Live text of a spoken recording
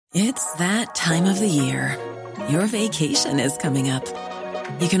It's that time of the year. Your vacation is coming up.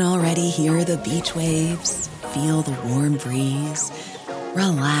 You can already hear the beach waves, feel the warm breeze,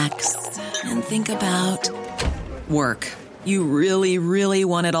 relax, and think about work. You really, really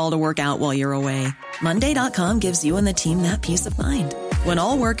want it all to work out while you're away. Monday.com gives you and the team that peace of mind. When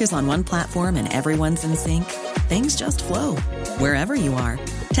all work is on one platform and everyone's in sync, things just flow. Wherever you are,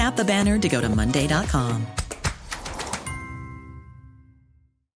 tap the banner to go to Monday.com.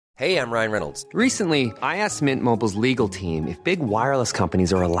 Hey, I'm Ryan Reynolds. Recently, I asked Mint Mobile's legal team if big wireless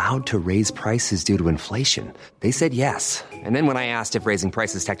companies are allowed to raise prices due to inflation. They said yes. And then when I asked if raising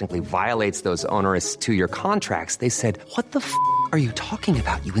prices technically violates those onerous two-year contracts, they said, "What the f*** are you talking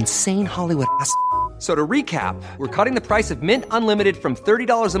about, you insane Hollywood ass?" So to recap, we're cutting the price of Mint Unlimited from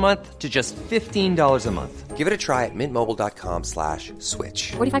 $30 a month to just $15 a month. Give it a try at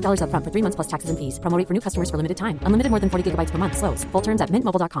mintmobile.com/switch. $45 up front for 3 months plus taxes and fees. Promo rate for new customers for limited time. Unlimited more than 40 gigabytes per month. Slows full terms at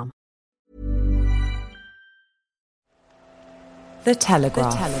mintmobile.com. The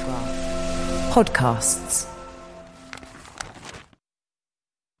Telegraph. Podcasts.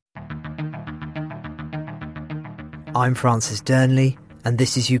 I'm Francis Dearnley, and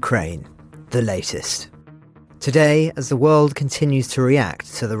this is Ukraine, the latest. Today, as the world continues to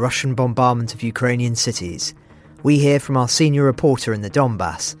react to the Russian bombardment of Ukrainian cities, we hear from our senior reporter in the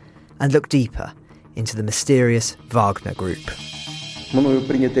Donbas and look deeper into the mysterious Wagner Group.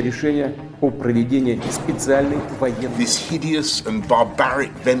 This hideous and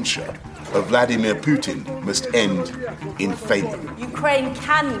barbaric venture of Vladimir Putin must end in failure. Ukraine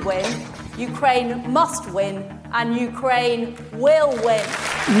can win, Ukraine must win, and Ukraine will win.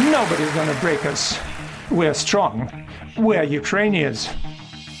 Nobody's going to break us. We're strong. We're Ukrainians.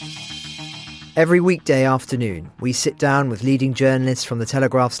 Every weekday afternoon, we sit down with leading journalists from the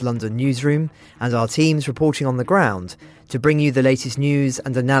Telegraph's London newsroom and our teams reporting on the ground to bring you the latest news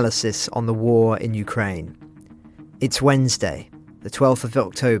and analysis on the war in Ukraine. It's Wednesday, the 12th of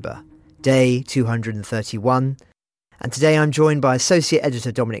October, day 231, and today I'm joined by Associate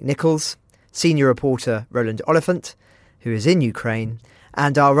Editor Dominic Nicholls, Senior Reporter Roland Oliphant, who is in Ukraine,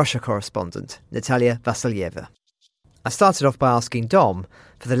 and our Russia correspondent, Natalia Vasilyeva. I started off by asking Dom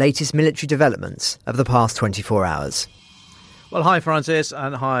for the latest military developments of the past 24 hours. Well, hi, Francis,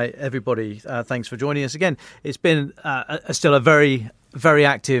 and hi, everybody. Thanks for joining us again. It's been still a very, very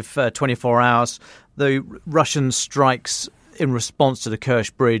active 24 hours. The Russian strikes in response to the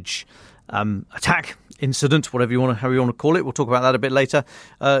Kerch Bridge attack incident, however you want to call it. We'll talk about that a bit later.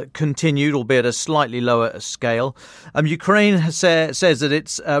 Continued, albeit at a slightly lower scale. Ukraine says that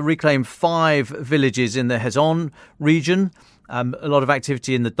it's reclaimed 5 villages in the Kherson region. A lot of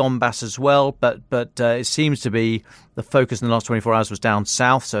activity in the Donbas as well, but it seems to be the focus in the last 24 hours was down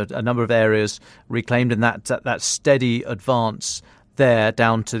south, so a number of areas reclaimed, and that steady advance there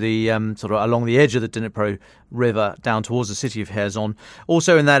down to the sort of along the edge of the Dnipro River down towards the city of Kherson.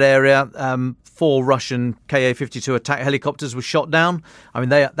 Also in that area, 4 Russian Ka-52 attack helicopters were shot down. I mean,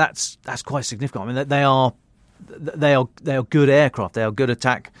 that's quite significant. I mean, they are good aircraft. They are good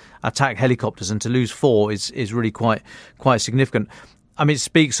attack helicopters, and to lose 4 is really quite significant. I mean, it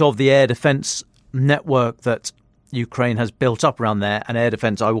speaks of the air defence network that Ukraine has built up around there, and air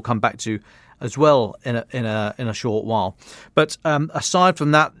defence I will come back to as well in a short while. But aside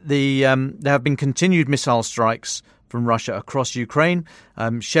from that, there have been continued missile strikes from Russia across Ukraine,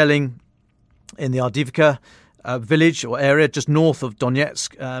 shelling in the Ardivka village or area just north of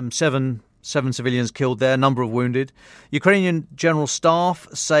Donetsk. 7 civilians killed there, a number of wounded. Ukrainian General Staff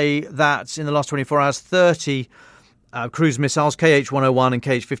say that in the last 24 hours, 30 cruise missiles, Kh-101 and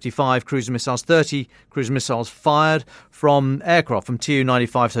Kh-55 cruise missiles, 30 cruise missiles fired from aircraft, from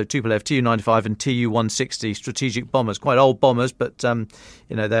Tu-95, so Tupolev, Tu-95 and Tu-160 strategic bombers, quite old bombers, but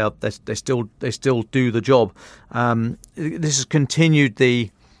they still do the job. This has continued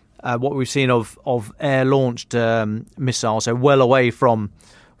the what we've seen of air-launched missiles, so well away from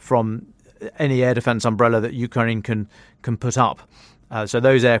any air defence umbrella that Ukraine can put up. So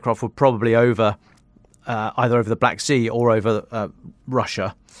those aircraft were probably over either over the Black Sea or over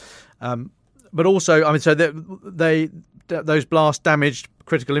Russia. But also, I mean, so those blasts damaged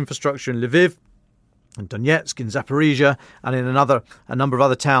critical infrastructure in Lviv, in Donetsk, in Zaporizhia, and in a number of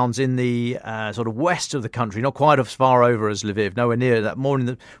other towns in the sort of west of the country, not quite as far over as Lviv, nowhere near that, more in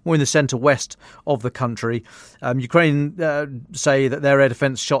the centre west of the country. Ukraine say that their air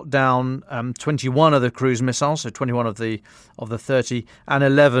defence shot down 21 of the cruise missiles, so 21 of the 30, and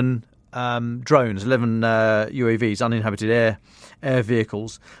 11 drones, 11 UAVs, uninhabited air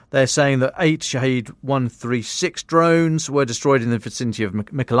vehicles. They're saying that 8 Shahed 136 drones were destroyed in the vicinity of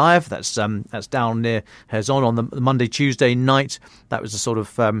Mykolaiv. That's down near Kherson on the Monday, Tuesday night. That was a sort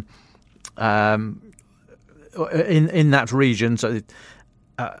of in that region. So,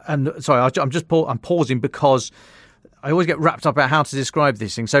 and sorry, I'm pausing because I always get wrapped up about how to describe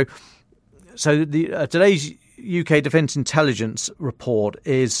these things. So the today's UK Defence Intelligence report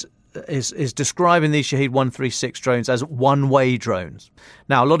is describing these Shahed 136 drones as one-way drones.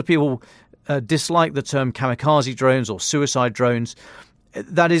 Now, a lot of people dislike the term kamikaze drones or suicide drones.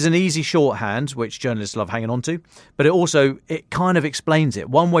 That is an easy shorthand, which journalists love hanging on to, but it kind of explains it.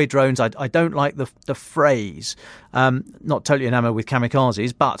 One-way drones, I don't like the phrase. Not totally enamored with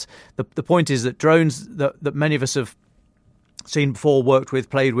kamikazes, but the point is that drones that many of us have seen before, worked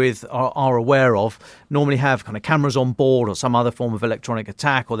with, played with, are aware of, normally have kind of cameras on board or some other form of electronic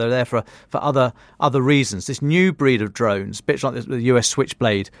attack, or they're there for other reasons. This new breed of drones, a bit like the US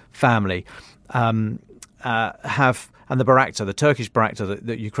Switchblade family, have, and the Bayraktar, the Turkish Bayraktar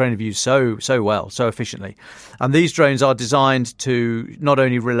that Ukraine have used so well, so efficiently. And these drones are designed to not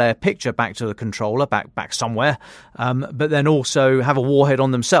only relay a picture back to the controller, back somewhere, but then also have a warhead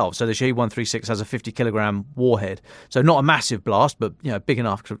on themselves. So the Shahed 136 has a 50-kilogram warhead. So not a massive blast, but big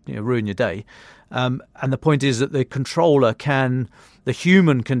enough to ruin your day. And the point is that the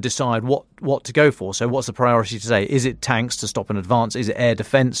human can decide what to go for. So what's the priority today? Is it tanks to stop an advance? Is it air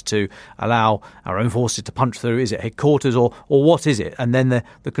defence to allow our own forces to punch through? Is it headquarters or what is it? And then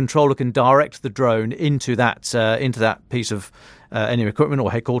the controller can direct the drone into that piece of any equipment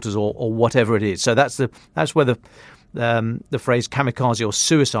or headquarters or whatever it is. So that's where the phrase kamikaze or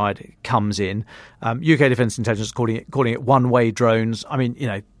suicide comes in. UK Defence Intelligence is calling it one-way drones. I mean,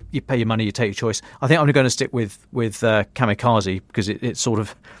 you pay your money, you take your choice. I think I'm going to stick with kamikaze because it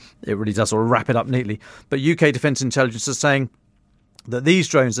really does sort of wrap it up neatly. But UK Defence Intelligence is saying that these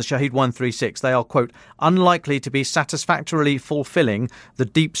drones, the Shahed 136, they are, quote, unlikely to be satisfactorily fulfilling the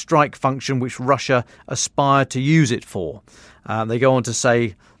deep strike function which Russia aspired to use it for. They go on to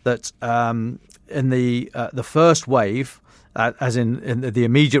say that in the first wave, as in the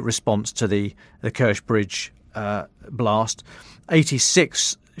immediate response to the Kerch Bridge blast,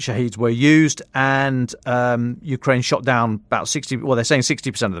 86 Shaheeds were used, and Ukraine shot down about 60. Well, they're saying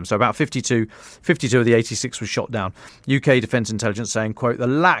 60% of them, so about 52 of the 86 was shot down. UK Defence Intelligence saying, quote, the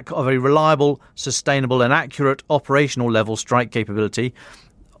lack of a reliable, sustainable and accurate operational level strike capability,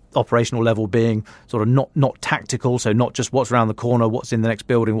 operational level being sort of not tactical, so not just what's around the corner, what's in the next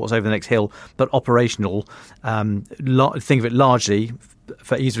building, what's over the next hill, but operational. Think of it largely,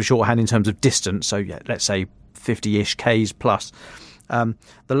 for ease of shorthand, in terms of distance, so yeah, let's say 50-ish Ks plus.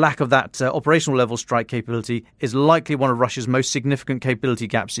 The lack of that operational level strike capability is likely one of Russia's most significant capability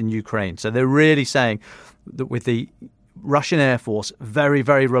gaps in Ukraine. So they're really saying that with the Russian Air Force very,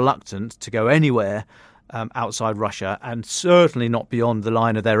 very reluctant to go anywhere outside Russia, and certainly not beyond the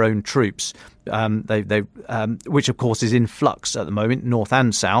line of their own troops, which of course is in flux at the moment, north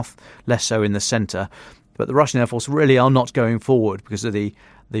and south, less so in the centre. But the Russian Air Force really are not going forward because of the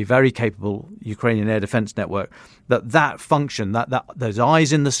very capable Ukrainian air defence network. That function, that those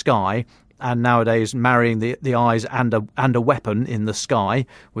eyes in the sky, and nowadays marrying the eyes and a weapon in the sky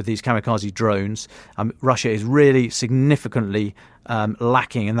with these kamikaze drones, Russia is really significantly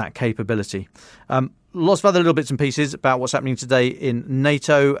lacking in that capability. Lots of other little bits and pieces about what's happening today in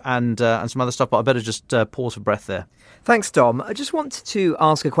NATO and some other stuff, but I better just pause for breath there. Thanks, Dom. I just wanted to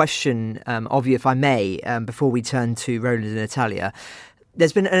ask a question of you, if I may, before we turn to Roland and Natalia.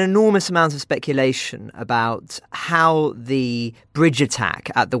 There's been an enormous amount of speculation about how the bridge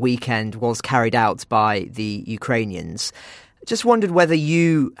attack at the weekend was carried out by the Ukrainians. Just wondered whether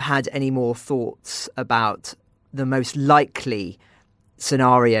you had any more thoughts about the most likely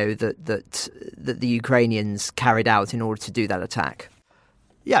scenario that the Ukrainians carried out in order to do that attack.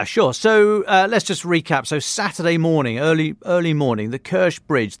 Yeah, sure. So let's just recap. So Saturday morning, early morning, the Kerch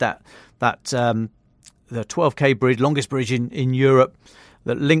Bridge, the 12K bridge, longest bridge in Europe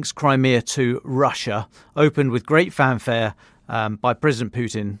that links Crimea to Russia, opened with great fanfare by President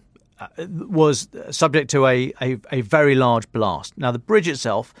Putin, was subject to a very large blast. Now, the bridge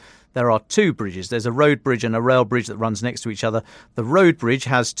itself, there are two bridges. There's a road bridge and a rail bridge that runs next to each other. The road bridge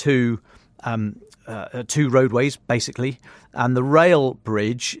has two roadways, basically, and the rail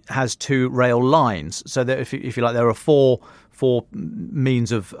bridge has two rail lines. So that if you like, there are four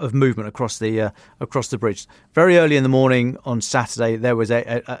means of movement across the bridge. Very early in the morning on Saturday, there was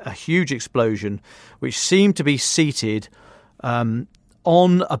a huge explosion, which seemed to be seated on,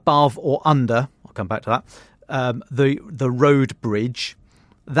 above, or under. I'll come back to that. The road bridge.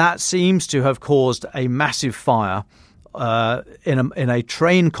 that seems to have caused a massive fire in a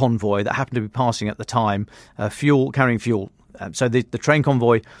train convoy that happened to be passing at the time, carrying fuel. So the train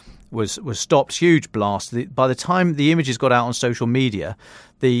convoy was stopped. Huge blast. By the time the images got out on social media,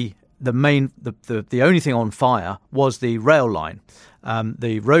 the only thing on fire was the rail line.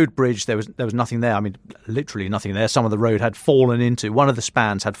 The road bridge, there was nothing there. I mean, literally nothing there. Some of the road had fallen into, one of the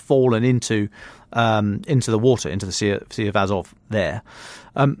spans had fallen into the water, into the Sea of Azov there.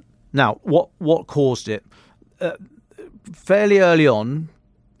 Now, what caused it? Fairly early on,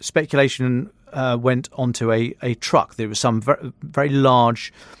 speculation went onto a truck. There was some very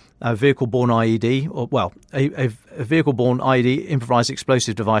large vehicle-borne IED, a vehicle-borne IED, improvised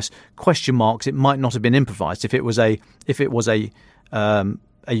explosive device. Question marks. It might not have been improvised if it was a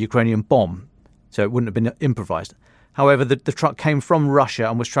Ukrainian bomb, so it wouldn't have been improvised. However, the truck came from Russia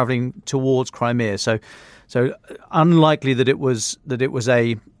and was travelling towards Crimea, so unlikely that it was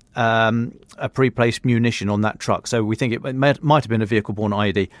a pre-placed munition on that truck. So we think it might have been a vehicle-borne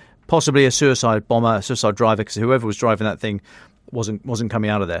IED, possibly a suicide bomber, a suicide driver, because whoever was driving that thing wasn't coming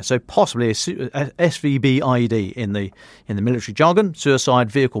out of there. So possibly a SVB IED in the military jargon, suicide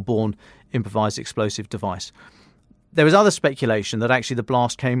vehicle-borne improvised explosive device. There was other speculation that actually the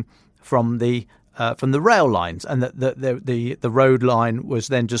blast came from the rail lines, and that the road line was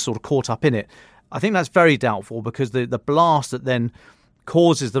then just sort of caught up in it. I think that's very doubtful, because the blast that then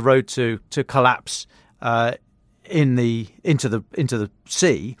causes the road to collapse into the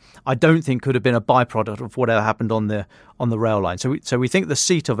sea, I don't think could have been a byproduct of whatever happened on the rail line. So we think the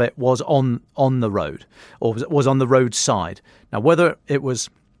seat of it was on the road, or was on the road side. Now, whether it was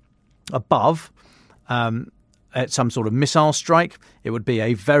above at some sort of missile strike, it would be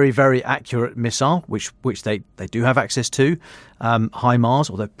a very, very accurate missile, which they do have access to. HIMARS,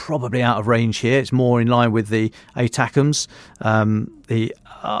 although probably out of range here. It's more in line with the ATACMS, the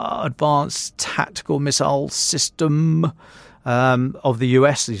Advanced Tactical Missile System of the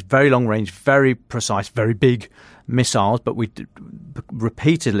US. These very long range, very precise, very big missiles, but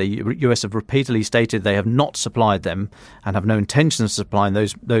US have repeatedly stated they have not supplied them and have no intention of supplying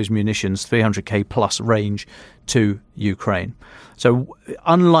those munitions, 300k plus range, to Ukraine. So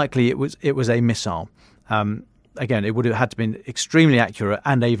unlikely it was a missile. Again, it would have had to be extremely accurate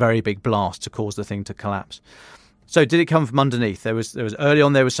and a very big blast to cause the thing to collapse. So did it come from underneath? There was early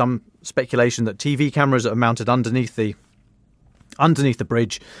on, there was some speculation that TV cameras that are mounted underneath the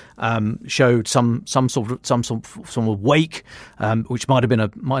bridge showed some sort of wake, which might have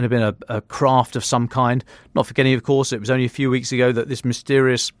been a craft of some kind. Not forgetting, of course, it was only a few weeks ago that this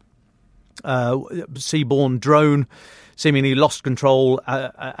mysterious seaborne drone seemingly lost control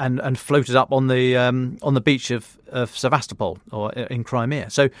and floated up on the beach of Sevastopol, or in Crimea.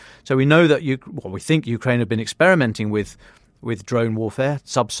 So we know that we think Ukraine have been experimenting with drone warfare,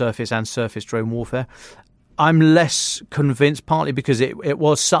 subsurface and surface drone warfare. I'm less convinced, partly because it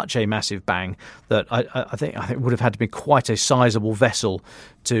was such a massive bang that I think it would have had to be quite a sizable vessel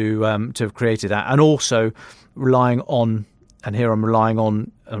to have created that, and also relying on, and here I'm relying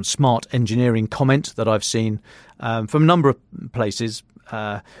on smart engineering comment that I've seen from a number of places,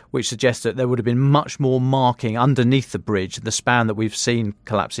 which suggests that there would have been much more marking underneath the bridge, the span that we've seen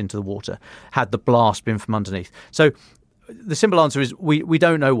collapse into the water, had the blast been from underneath. So the simple answer is we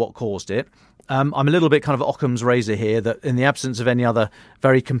don't know what caused it. I'm a little bit kind of Occam's razor here, that in the absence of any other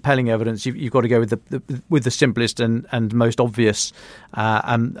very compelling evidence, you've got to go with the simplest and most obvious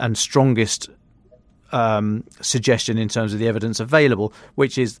and strongest suggestion in terms of the evidence available,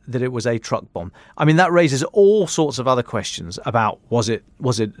 which is that it was a truck bomb. I mean, that raises all sorts of other questions about was it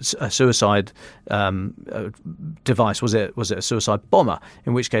a suicide device? Was it a suicide bomber?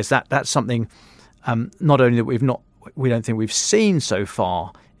 In which case, that's something not only that we don't think we've seen so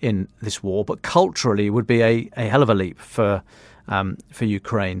far in this war, but culturally would be a hell of a leap for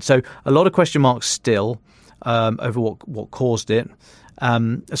Ukraine. So a lot of question marks still over what caused it.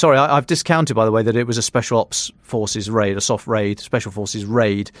 Sorry, I've discounted, by the way, that it was a special ops forces raid, a soft raid, special forces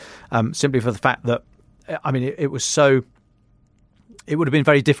raid, simply for the fact that, I mean, it would have been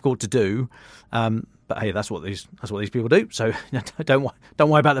very difficult to do. But hey, that's what these people do. So don't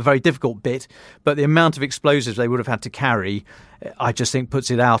worry about the very difficult bit. But the amount of explosives they would have had to carry, I just think puts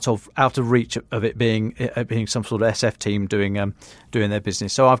it out of reach of it being some sort of SF team doing their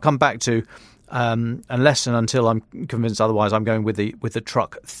business. So I've come back to, unless and until I'm convinced otherwise, I'm going with the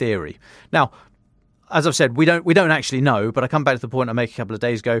truck theory. Now, as I've said, we don't actually know. But I come back to the point I made a couple of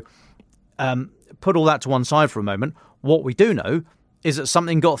days ago. Put all that to one side for a moment. What we do know is that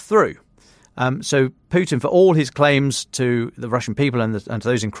something got through. So Putin, for all his claims to the Russian people and to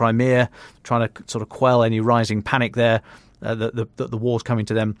those in Crimea, trying to sort of quell any rising panic there, that the war's coming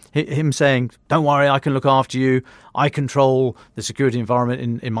to them. Him saying, "Don't worry, I can look after you. I control the security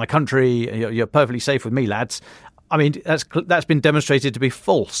environment in my country. You're perfectly safe with me, lads." I mean, that's been demonstrated to be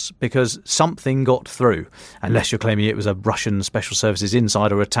false because something got through, unless you're claiming it was a Russian special services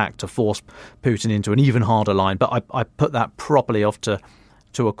insider attack to force Putin into an even harder line. But I put that properly off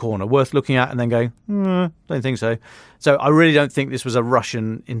to a corner, worth looking at and then going, don't think so. So I really don't think this was a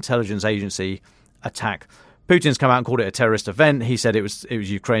Russian intelligence agency attack. Putin's come out and called it a terrorist event. He said it was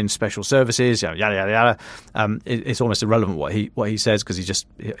Ukraine's special services, yada yada yada. It's almost irrelevant what he says because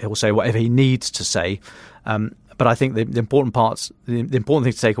he'll say whatever he needs to say. But I think the important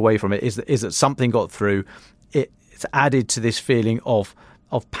thing to take away from it is that something got through. It's added to this feeling of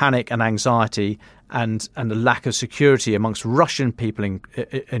panic and anxiety and a lack of security amongst Russian people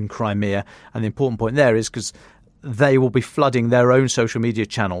in Crimea. And the important point there is because they will be flooding their own social media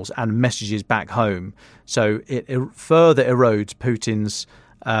channels and messages back home. So it further erodes Putin's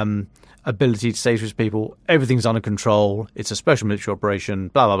ability to say to his people, everything's under control, it's a special military operation,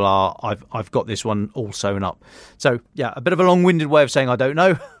 blah, blah, blah, I've got this one all sewn up. So, yeah, a bit of a long-winded way of saying I don't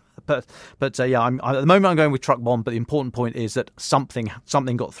know. But at the moment I'm going with truck bomb, but the important point is that something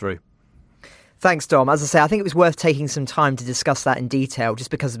got through. Thanks, Dom. As I say, I think it was worth taking some time to discuss that in detail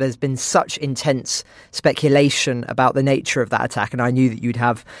just because there's been such intense speculation about the nature of that attack, and I knew that you'd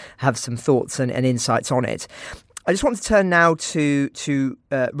have some thoughts and insights on it. I just want to turn now to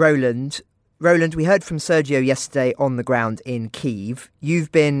Roland. Roland, we heard from Sergio yesterday on the ground in Kyiv.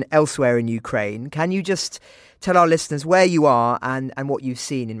 You've been elsewhere in Ukraine. Can you just tell our listeners where you are and what you've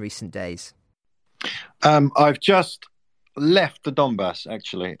seen in recent days? I've just left the Donbas,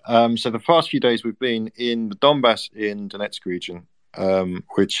 actually. So the past few days we've been in the Donbas in Donetsk region,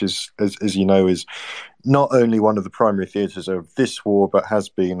 which is, as you know, is not only one of the primary theatres of this war, but has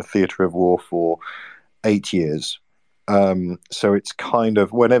been a theatre of war for 8 years. So it's kind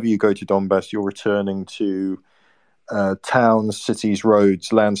of, whenever you go to Donbas, you're returning to towns, cities,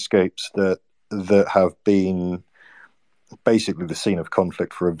 roads, landscapes that have been basically the scene of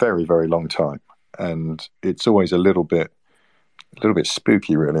conflict for a very, very long time. And it's always a little bit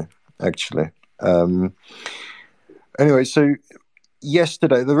spooky, really, actually. Anyway, so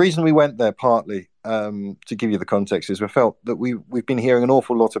yesterday, the reason we went there partly, to give you the context, is we felt that we've been hearing an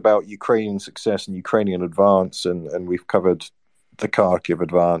awful lot about Ukrainian success and Ukrainian advance, and we've covered the Kharkiv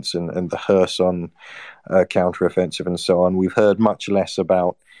advance and the Kherson counteroffensive and so on. We've heard much less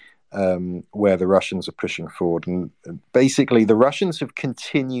about where the Russians are pushing forward. And basically, the Russians have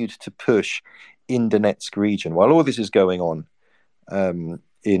continued to push in Donetsk region while all this is going on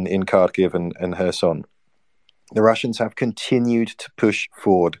in Kharkiv and Kherson. The Russians have continued to push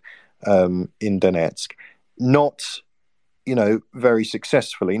forward in Donetsk, not, very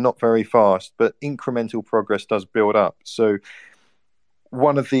successfully, not very fast, but incremental progress does build up. So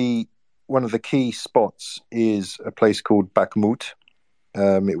one of the key spots is a place called Bakhmut.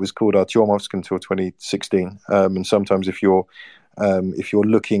 It was called Artyomovsk until 2016, and sometimes if you're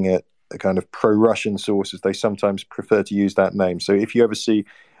looking at a kind of pro-Russian sources, they sometimes prefer to use that name. So if you ever see,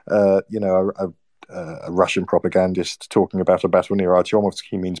 a Russian propagandist talking about a battle near Artyomovsk,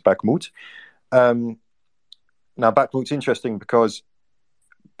 he means Bakhmut. Now, Bakhmut's interesting because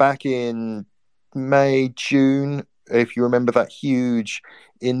back in May, June, if you remember that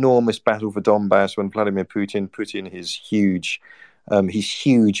enormous battle for Donbas when Vladimir Putin put in his huge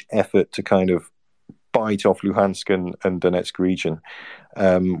effort to kind of bite off Luhansk and Donetsk region,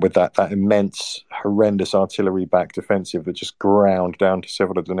 with that immense, horrendous artillery-backed offensive that just ground down to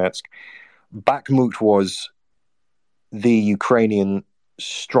Severodonetsk. Bakhmut was the Ukrainian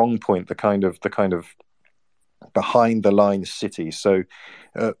strong point, the kind of behind the lines city. So,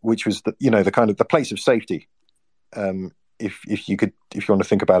 which was the kind of the place of safety, if you want to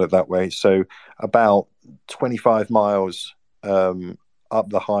think about it that way. So, about 25 miles up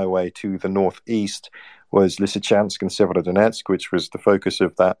the highway to the northeast was Lysychansk and Severodonetsk, which was the focus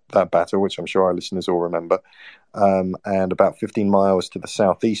of that battle, which I'm sure our listeners all remember. And about 15 miles to the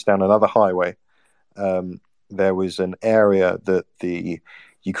southeast down another highway, there was an area that the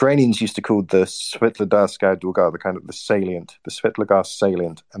Ukrainians used to call the Svetlodarskaya Duga, the salient, the Svetlogar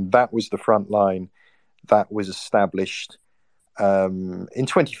salient. And that was the front line that was established in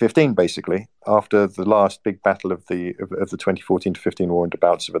 2015, basically, after the last big battle of the 2014 to 15 war in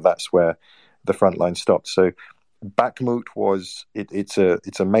Debaltseve. That's where the front line stopped. So Bakhmut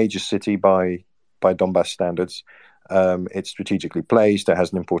it's a major city by Donbas standards. It's strategically placed. It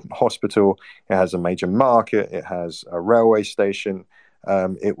has an important hospital. It has a major market. It has a railway station.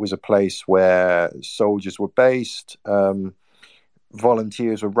 It was a place where soldiers were based.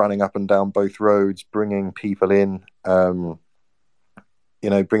 volunteers were running up and down both roads, bringing people in.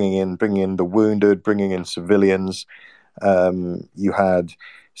 Bringing in the wounded, bringing in civilians. You had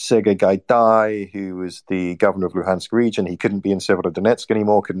Sergei Gaidai, who was the governor of Luhansk region. He couldn't be in Severodonetsk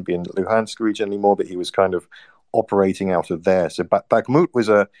anymore, couldn't be in Luhansk region anymore, but he was kind of operating out of there. So Bakhmut was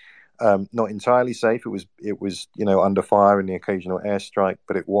not entirely safe. It was under fire in the occasional airstrike,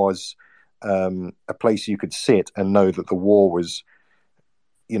 but it was a place you could sit and know that the war was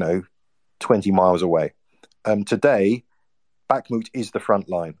 20 miles away. Today, Bakhmut is the front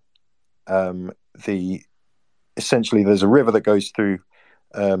line. Essentially, there's a river that goes through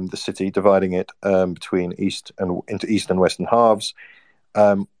the city, dividing it between into east and western halves.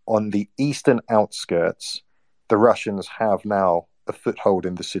 On the eastern outskirts, the Russians have now a foothold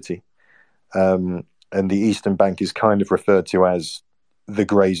in the city, and the eastern bank is kind of referred to as the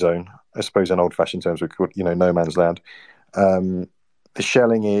grey zone. I suppose in old-fashioned terms, we call it, no man's land. The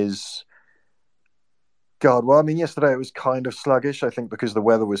shelling is. God, well, I mean, yesterday it was kind of sluggish, I think, because the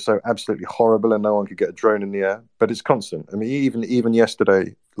weather was so absolutely horrible and no one could get a drone in the air. But it's constant. I mean, even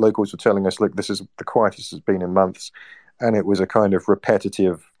yesterday, locals were telling us, look, this is the quietest it's been in months. And it was a kind of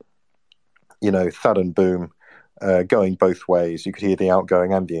repetitive, thud and boom, going both ways. You could hear the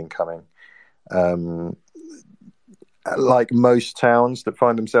outgoing and the incoming. Like most towns that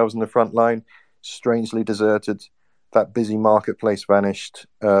find themselves in the front line, strangely deserted. That busy marketplace vanished,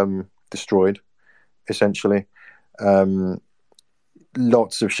 destroyed. Essentially,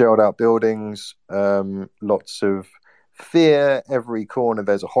 lots of shelled out buildings, lots of fear. Every corner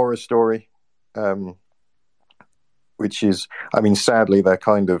there's a horror story, which is, I mean, sadly they're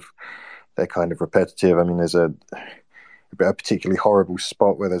kind of repetitive. I mean, there's a particularly horrible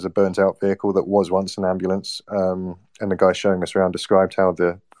spot where there's a burnt out vehicle that was once an ambulance, and the guy showing us around described how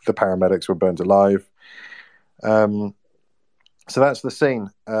the paramedics were burnt alive. So that's the scene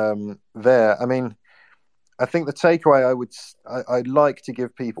there. I mean, I think the takeaway I'd like to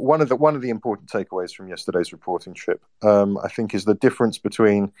give people, one of the important takeaways from yesterday's reporting trip, I think, is the difference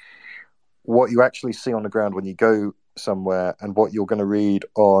between what you actually see on the ground when you go somewhere and what you're going to read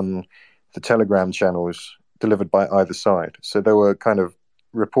on the Telegram channels delivered by either side. So there were kind of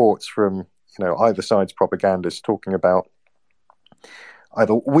reports from either side's propagandists talking about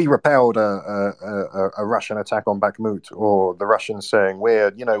either we repelled a Russian attack on Bakhmut, or the Russians saying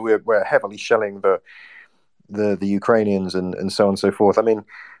we're heavily shelling the Ukrainians and so on and so forth. I mean,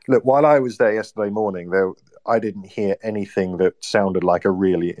 look, while I was there yesterday morning, I didn't hear anything that sounded like a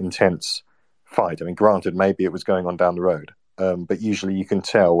really intense fight. I mean, granted, maybe it was going on down the road, but usually you can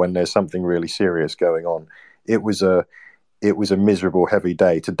tell when there's something really serious going on. It was a miserable, heavy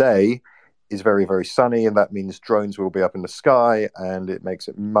day. Today is very, very sunny, and that means drones will be up in the sky, and it makes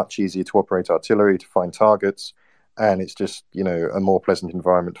it much easier to operate artillery, to find targets. And it's just, a more pleasant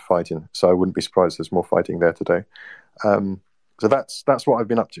environment to fight in. So I wouldn't be surprised there's more fighting there today. So that's what I've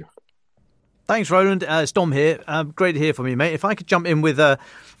been up to. Thanks, Roland. It's Dom here. Great to hear from you, mate. If I could jump in with a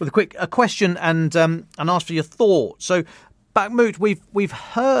quick question and ask for your thoughts. So, Bakhmut, we've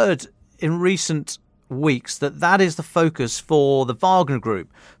heard in recent weeks that is the focus for the Wagner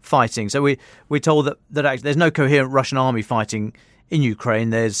Group fighting. So we're told that actually there's no coherent Russian army fighting in Ukraine.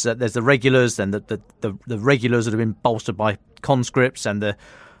 There's the regulars, then the regulars that have been bolstered by conscripts, and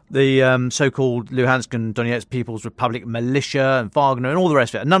the so-called Luhansk and Donetsk People's Republic militia and Wagner and all the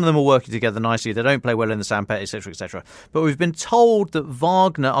rest of it. And none of them are working together nicely. They don't play well in the sandpit, etc., etc. But we've been told that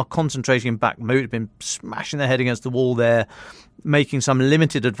Wagner are concentrating in Bakhmut, been smashing their head against the wall there, making some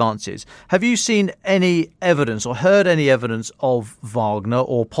limited advances. Have you seen any evidence or heard any evidence of Wagner,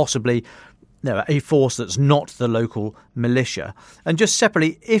 or possibly a force that's not the local militia? And just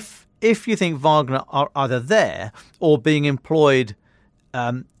separately, if you think Wagner are either there or being employed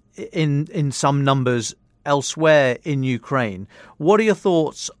in some numbers elsewhere in Ukraine, what are your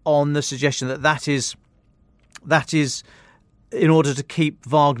thoughts on the suggestion that is in order to keep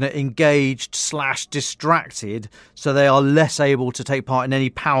Wagner engaged / distracted, so they are less able to take part in any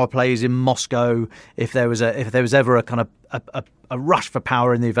power plays in Moscow if there was ever a kind of a rush for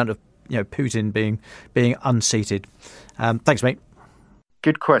power in the event of Putin being unseated? Thanks, mate.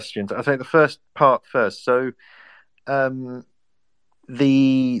 Good questions. I'll take the first part first. So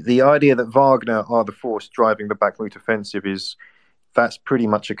the idea that Wagner are the force driving the Bakhmut offensive that's pretty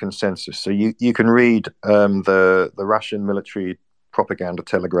much a consensus. So you can read the Russian military propaganda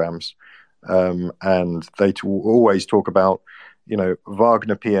telegrams, and they always talk about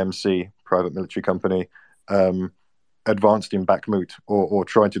Wagner PMC, private military company, advanced in Bakhmut or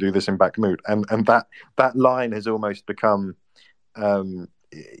tried to do this in Bakhmut, and that line has almost become kind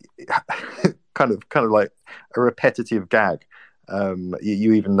of like a repetitive gag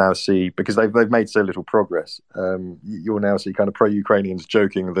You even now see, because they've made so little progress, you'll now see kind of pro-Ukrainians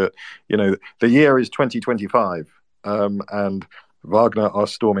joking that, the year is 2025 and Wagner are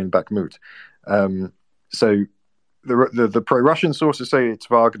storming Bakhmut. So the pro-Russian sources say it's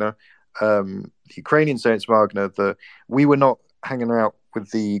Wagner. The Ukrainians say it's Wagner. We were not hanging out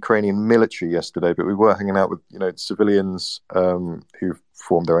with the Ukrainian military yesterday, but we were hanging out with civilians who've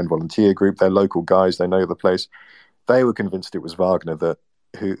formed their own volunteer group. They're local guys. They know the place. They were convinced it was Wagner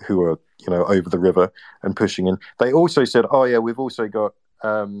who are over the river and pushing in. They also said, "Oh yeah, we've also got."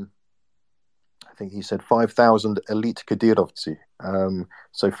 I think he said 5,000 elite Kadyrovtsi.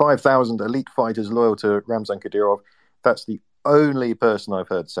 So 5,000 elite fighters loyal to Ramzan Kadyrov. That's the only person I've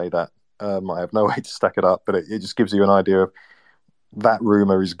heard say that. I have no way to stack it up, but it just gives you an idea of that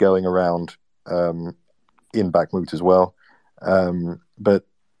rumor is going around in Bakhmut as well. But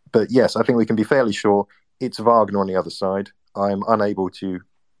yes, I think we can be fairly sure it's Wagner on the other side. I'm unable to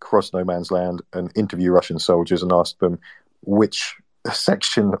cross no man's land and interview Russian soldiers and ask them which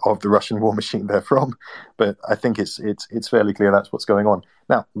section of the Russian war machine they're from, but I think it's fairly clear that's what's going on.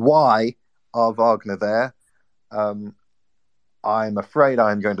 Now, why are Wagner there? I'm afraid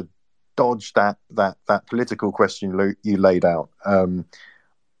I'm going to dodge that political question you laid out.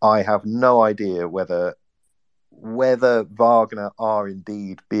 I have no idea whether Wagner are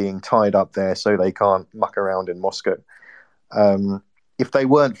indeed being tied up there so they can't muck around in Moscow. If they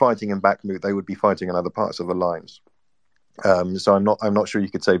weren't fighting in Bakhmut, they would be fighting in other parts of the lines. So I'm not sure you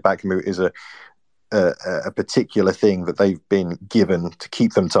could say Bakhmut is a particular thing that they've been given to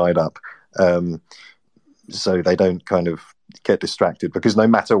keep them tied up, so they don't kind of get distracted. Because no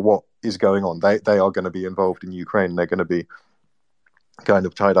matter what is going on, they are going to be involved in Ukraine. They're going to be kind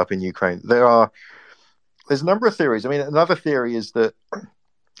of tied up in Ukraine. There's a number of theories. I mean, another theory is that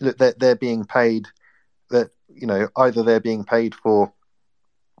they're being paid. That either they're being paid for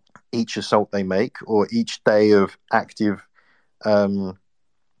each assault they make or each day of active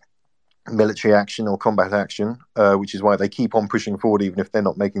military action or combat action, which is why they keep on pushing forward even if they're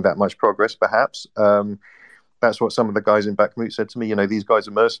not making that much progress, perhaps. That's what some of the guys in Bakhmut said to me. These guys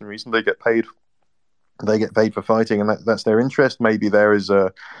are mercenaries and they get paid for fighting, and that's their interest. Maybe there is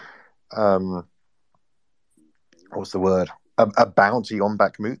a what's the word? A bounty on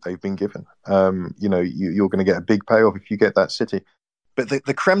Bakhmut they've been given. You're going to get a big payoff if you get that city. But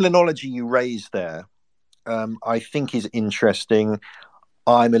the Kremlinology you raised there, I think is interesting.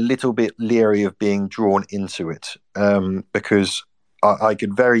 I'm a little bit leery of being drawn into it because I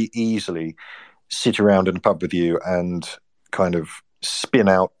could very easily sit around in a pub with you and kind of spin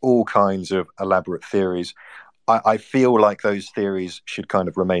out all kinds of elaborate theories. I feel like those theories should kind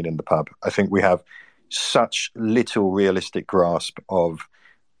of remain in the pub. I think we have such little realistic grasp of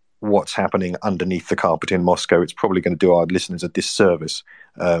what's happening underneath the carpet in Moscow. It's probably going to do our listeners a disservice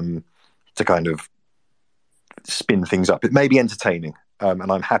to kind of spin things up. It may be entertaining, and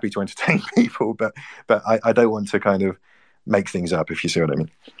I'm happy to entertain people, but I don't want to kind of make things up, if you see what I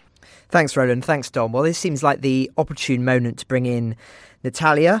mean. Thanks, Roland. Thanks, Dom. Well, this seems like the opportune moment to bring in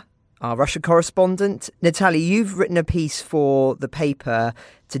Natalia, our Russia correspondent. Natalia, you've written a piece for the paper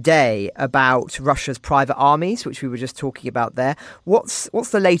today about Russia's private armies, which we were just talking about there. What's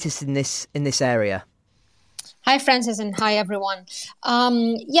the latest in this area? Hi, Francis, and hi, everyone.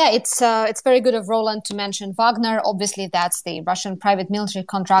 It's very good of Roland to mention Wagner. Obviously, that's the Russian private military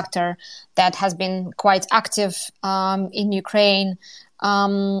contractor that has been quite active in Ukraine.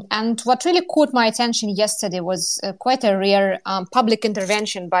 And what really caught my attention yesterday was quite a rare public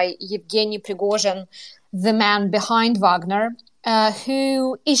intervention by Yevgeny Prigozhin, the man behind Wagner,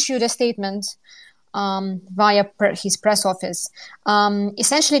 who issued a statement via his press office,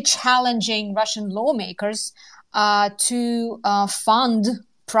 essentially challenging Russian lawmakers to fund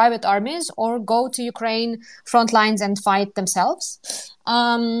private armies or go to Ukraine front lines and fight themselves.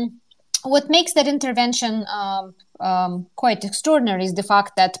 What makes that intervention quite extraordinary is the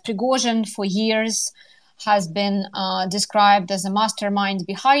fact that Prigozhin for years has been described as a mastermind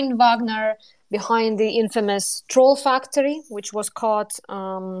behind Wagner, behind the infamous troll factory, which was caught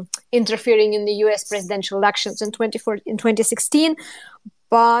interfering in the U.S. presidential elections in 2016.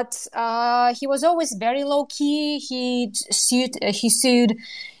 But he was always very low-key. He sued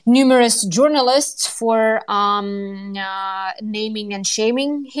numerous journalists for naming and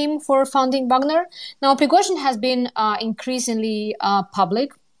shaming him for founding Wagner. Now, Prigozhin has been increasingly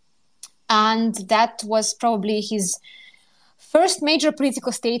public, and that was probably his first major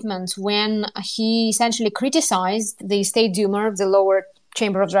political statement when he essentially criticized the State Duma, the lower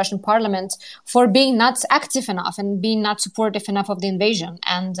chamber of the Russian parliament for being not active enough and being not supportive enough of the invasion.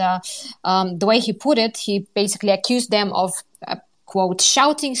 And the way he put it, he basically accused them of, quote,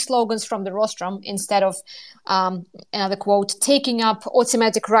 shouting slogans from the rostrum instead of, another quote, taking up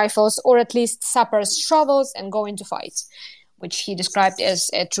automatic rifles or at least sappers' shovels and going to fight, which he described as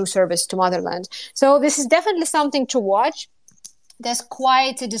a true service to motherland. So this is definitely something to watch. There's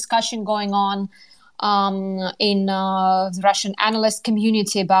quite a discussion going on in the Russian analyst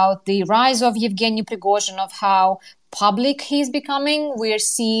community about the rise of Yevgeny Prigozhin, of how public he's becoming. We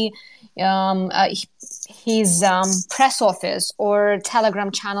see his press office or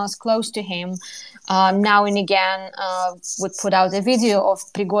Telegram channels close to him now and again would put out a video of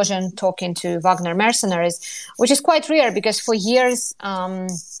Prigozhin talking to Wagner mercenaries, which is quite rare because for years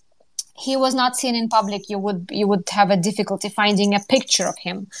he was not seen in public. You would have a difficulty finding a picture of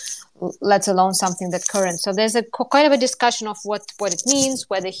him, let alone something that's current. So there's a kind of a discussion of what it means,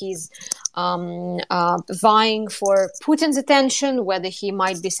 whether he's vying for Putin's attention, whether he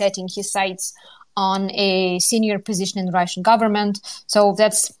might be setting his sights on a senior position in the Russian government. So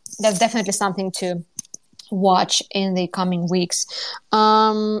that's definitely something to watch in the coming weeks.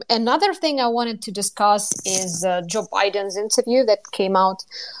 Another thing I wanted to discuss is Joe Biden's interview that came out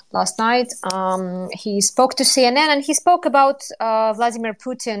last night. He spoke to CNN and he spoke about Vladimir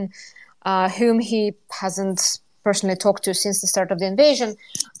Putin, whom he hasn't personally talked to since the start of the invasion.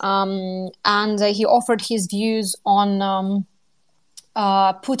 And he offered his views on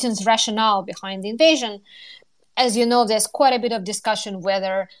Putin's rationale behind the invasion. As you know, there's quite a bit of discussion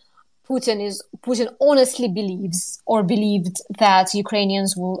whether Putin honestly believes or believed that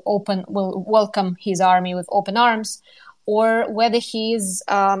Ukrainians will welcome his army with open arms, or whether he's,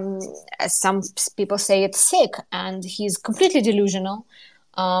 as some people say, it's sick and he's completely delusional,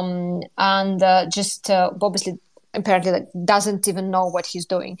 and obviously apparently doesn't even know what he's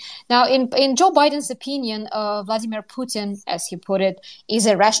doing. Now, in Joe Biden's opinion, Vladimir Putin, as he put it, is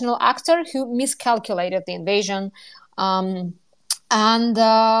a rational actor who miscalculated the invasion, and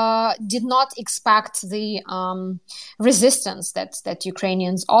did not expect the resistance that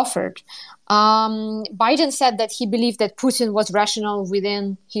Ukrainians offered. Biden said that he believed that Putin was rational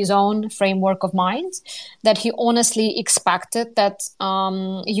within his own framework of mind, that he honestly expected that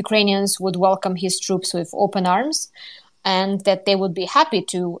Ukrainians would welcome his troops with open arms, and that they would be happy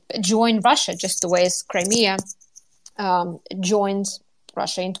to join Russia, just the way as Crimea joined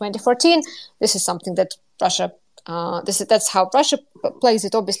Russia in 2014. This is something that Russia that's how Russia plays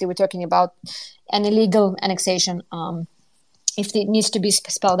it. Obviously, we're talking about an illegal annexation, if it needs to be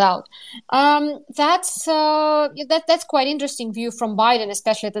spelled out. That's quite interesting view from Biden,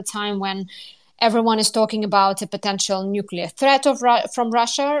 especially at the time when everyone is talking about a potential nuclear threat from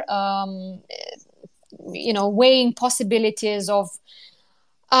Russia. Weighing possibilities of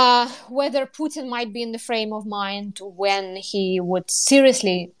whether Putin might be in the frame of mind when he would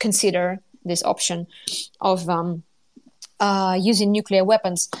seriously consider this option of using nuclear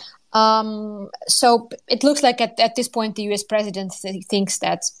weapons. So it looks like at this point the US president thinks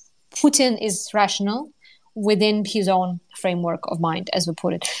that Putin is rational within his own framework of mind, as we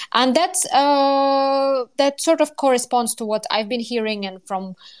put it. And that sort of corresponds to what I've been hearing and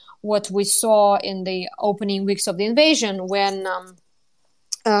from what we saw in the opening weeks of the invasion, when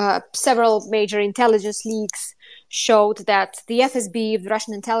several major intelligence leaks showed that the FSB, the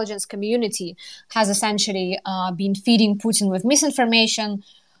Russian intelligence community, has essentially been feeding Putin with misinformation,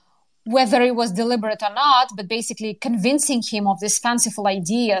 whether it was deliberate or not, but basically convincing him of this fanciful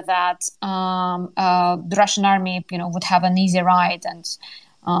idea that the Russian army, would have an easy ride and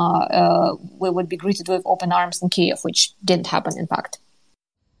we would be greeted with open arms in Kiev, which didn't happen, in fact.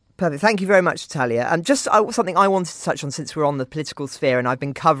 Perfect. Thank you very much, Natalia. Just something I wanted to touch on, since we're on the political sphere, and I've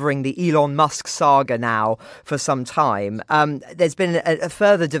been covering the Elon Musk saga now for some time. There's been a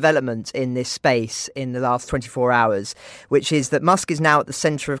further development in this space in the last 24 hours, which is that Musk is now at the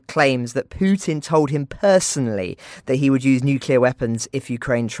centre of claims that Putin told him personally that he would use nuclear weapons if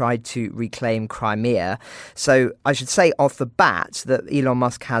Ukraine tried to reclaim Crimea. So I should say off the bat that Elon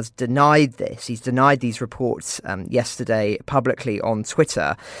Musk has denied this. He's denied these reports yesterday publicly on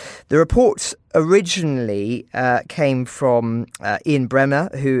Twitter. The reports originally came from Ian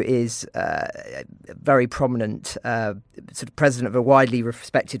Bremmer, who is a very prominent sort of president of a widely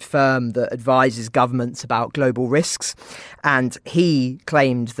respected firm that advises governments about global risks, and he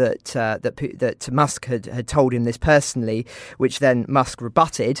claimed that Musk had told him this personally, which then Musk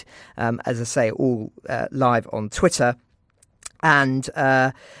rebutted, as I say, all live on Twitter. And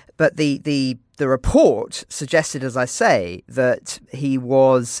but the report suggested, as I say, that he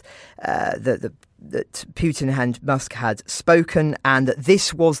was that that Putin and Musk had spoken, and that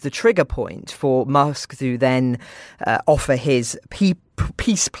this was the trigger point for Musk to then offer his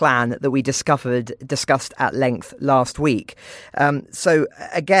peace plan that we discussed at length last week. So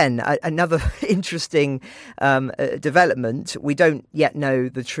again, another interesting development. We don't yet know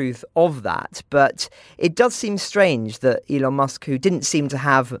the truth of that, but it does seem strange that Elon Musk, who didn't seem to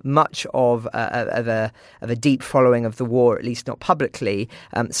have much of a deep following of the war, at least not publicly,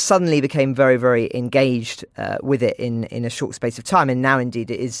 suddenly became very, very engaged with it in a short space of time. And now, indeed,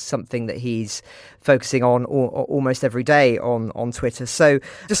 it is something that he's focusing on almost every day on Twitter. So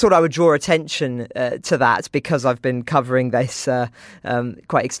just thought I would draw attention to that, because I've been covering this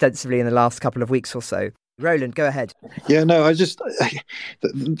quite extensively in the last couple of weeks or so. Roland, go ahead. Yeah, no,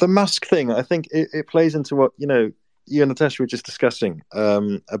 the Musk thing, I think it plays into what, you and Natasha were just discussing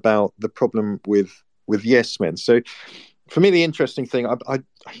about the problem with yes men. So for me, the interesting thing, I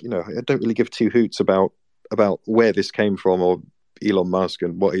don't really give two hoots about where this came from or Elon Musk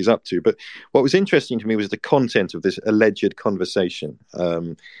and what he's up to. But what was interesting to me was the content of this alleged conversation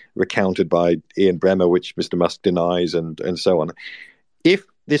recounted by Ian Bremmer, which Mr. Musk denies and so on. If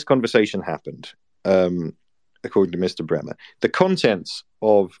this conversation happened, according to Mr. Bremmer, the contents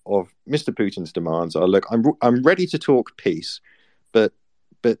of Mr. Putin's demands are, look, I'm ready to talk peace, but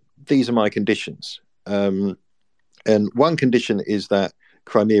these are my conditions. And one condition is that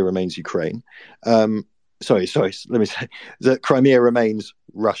Crimea remains Ukraine. Sorry, let me say that Crimea remains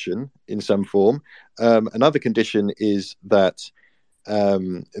Russian in some form. Another condition is that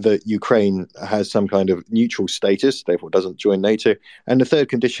Ukraine has some kind of neutral status, therefore doesn't join NATO. And the third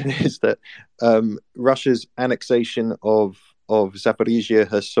condition is that Russia's annexation of Zaporizhia,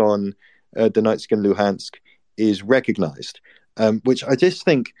 Kherson, Donetsk and Luhansk is recognized, which I just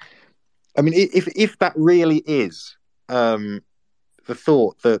think, I mean, if that really is the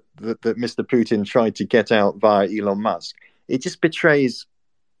thought that Mr. Putin tried to get out via Elon Musk, it just betrays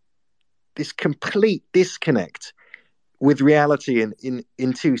this complete disconnect with reality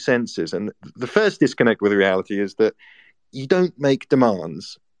in two senses. And the first disconnect with reality is that you don't make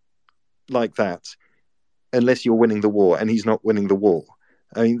demands like that unless you're winning the war, and he's not winning the war.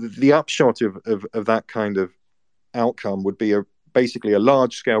 I mean, the upshot of that kind of outcome would be basically a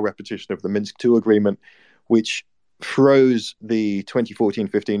large-scale repetition of the Minsk II agreement, which froze the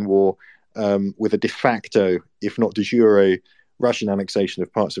 2014-15 war with a de facto, if not de jure, Russian annexation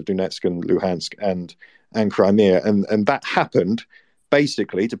of parts of Donetsk and Luhansk and Crimea. And that happened,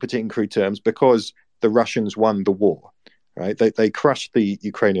 basically, to put it in crude terms, because the Russians won the war. Right? They crushed the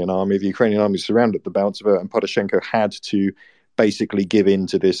Ukrainian army. The Ukrainian army surrounded the Baltova, and Poroshenko had to basically give in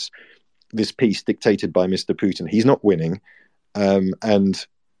to this peace dictated by Mr. Putin. He's not winning, and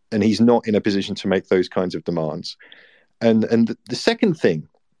he's not in a position to make those kinds of demands. And the second thing,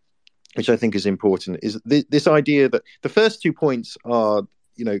 which I think is important, is this idea that the first 2 points are,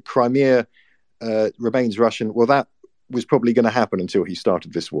 Crimea remains Russian. Well, that was probably going to happen until he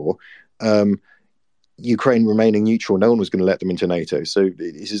started this war. Ukraine remaining neutral, no one was going to let them into NATO. So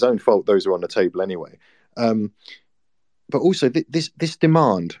it's his own fault those are on the table anyway. But also this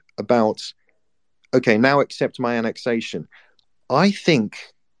demand about, okay, now accept my annexation. I think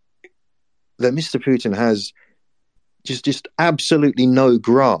that Mr. Putin has just absolutely no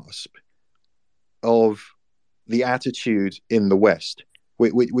grasp of the attitude in the West,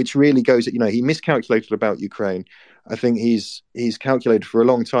 which really goes, he miscalculated about Ukraine. I think he's calculated for a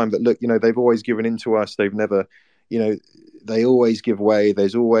long time that, look, they've always given in to us. They've never, they always give way.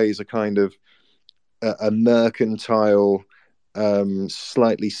 There's always a kind of a mercantile,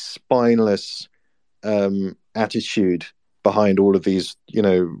 slightly spineless attitude behind all of these,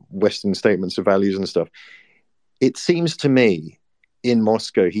 Western statements of values and stuff. It seems to me in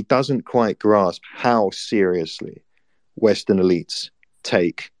Moscow, he doesn't quite grasp how seriously Western elites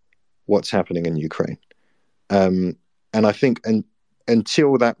take what's happening in Ukraine. And I think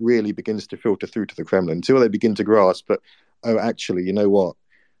until that really begins to filter through to the Kremlin, until they begin to grasp that, oh, actually, you know what?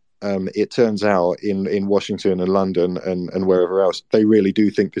 It turns out in Washington and London and wherever else, they really do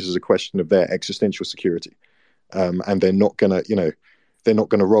think this is a question of their existential security. And they're not going to, they're not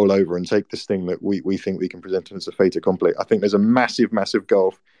going to roll over and take this thing that we think we can present as a fait accompli. I think there's a massive, massive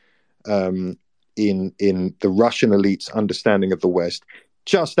gulf in the Russian elite's understanding of the West,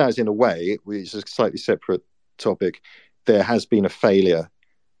 just as in a way, which is a slightly separate topic, there has been a failure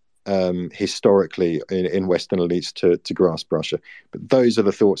historically in Western elites to grasp Russia. But those are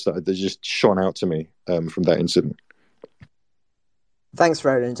the thoughts that just shone out to me from that incident. Thanks,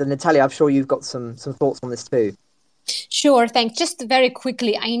 Roland. And Natalia, I'm sure you've got some thoughts on this too. Sure, thanks. Just very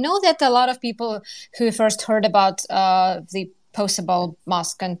quickly, I know that a lot of people who first heard about the possible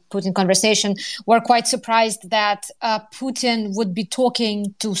Musk and Putin conversation, were quite surprised that Putin would be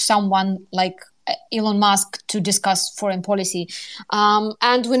talking to someone like Elon Musk to discuss foreign policy.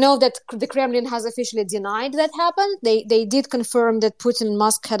 And we know that the Kremlin has officially denied that happened. They did confirm that Putin and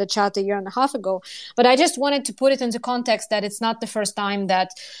Musk had a chat a year and a half ago. But I just wanted to put it into context that it's not the first time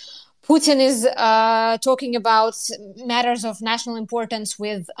that Putin is talking about matters of national importance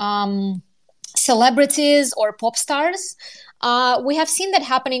with celebrities or pop stars. We have seen that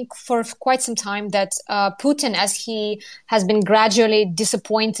happening for quite some time, that Putin, as he has been gradually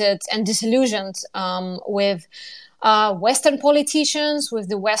disappointed and disillusioned with Western politicians, with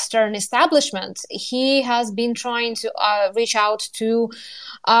the Western establishment, he has been trying to reach out to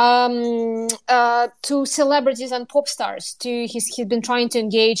celebrities and pop stars. He's been trying to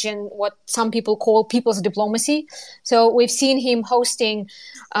engage in what some people call people's diplomacy. So we've seen him hosting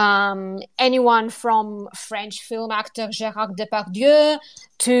anyone from French film actor Gérard Depardieu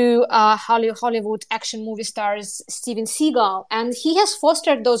to Hollywood action movie stars Steven Seagal. And he has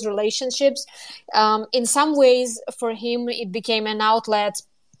fostered those relationships. In some ways, for him, it became an outlet,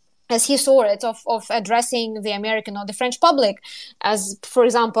 as he saw it, of addressing the American or the French public. As, for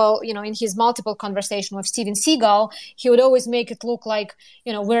example, in his multiple conversation with Steven Seagal, he would always make it look like,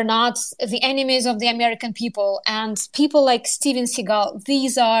 we're not the enemies of the American people. And people like Steven Seagal,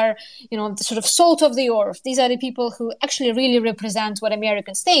 these are, the sort of salt of the earth. These are the people who actually really represent what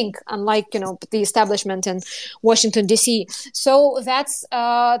Americans think, unlike, the establishment in Washington, D.C. So that's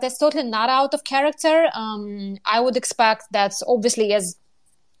totally not out of character. I would expect that, obviously, as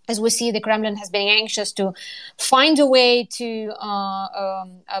we see, the Kremlin has been anxious to find a way to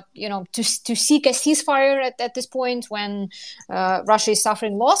seek a ceasefire at this point when Russia is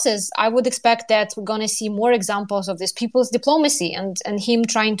suffering losses. I would expect that we're going to see more examples of this people's diplomacy and him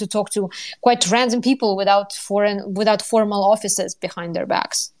trying to talk to quite random people without formal offices behind their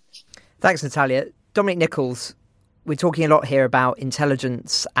backs. Thanks, Natalia. Dominic Nichols, we're talking a lot here about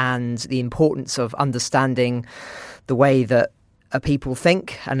intelligence and the importance of understanding the way that people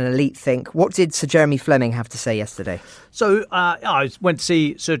think and an elite think. What did Sir Jeremy Fleming have to say yesterday? So I went to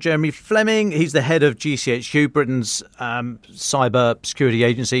see Sir Jeremy Fleming. He's the head of GCHQ, Britain's cyber security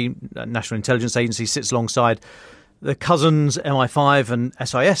agency, national intelligence agency, sits alongside the cousins MI5 and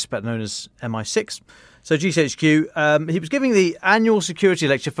SIS, better known as MI6. So GCHQ, he was giving the annual security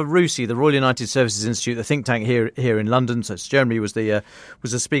lecture for RUSI, the Royal United Services Institute, the think tank here in London. So Sir Jeremy was the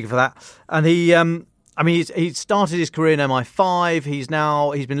speaker for that, and he started his career in MI5. He's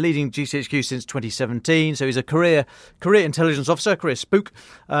been leading GCHQ since 2017. So he's a career intelligence officer, career spook.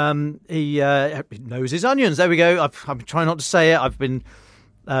 He knows his onions. There we go. I'm trying not to say it. I've been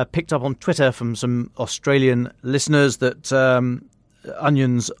picked up on Twitter from some Australian listeners that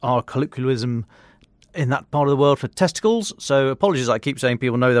onions are colloquialism in that part of the world for testicles. So apologies, I keep saying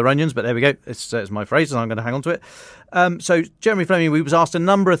people know their onions, but there we go. It's my phrase, and I'm going to hang on to it. So Jeremy Fleming, we was asked a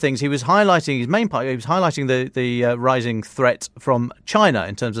number of things. He was highlighting his main part. He was highlighting the rising threat from China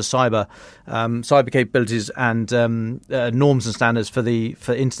in terms of cyber capabilities and norms and standards for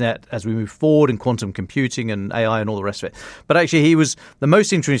internet as we move forward, in quantum computing and AI and all the rest of it. But actually, he was the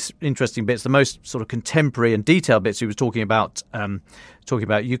most interesting bits, the most sort of contemporary and detailed bits. He was talking about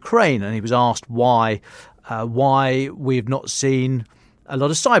Ukraine, and he was asked why we've not seen a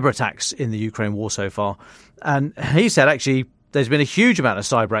lot of cyber attacks in the Ukraine war so far. And he said, actually, there's been a huge amount of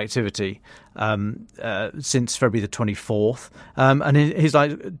cyber activity since February the 24th. And he's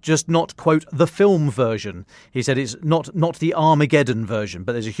like, just not, quote, the film version. He said it's not the Armageddon version,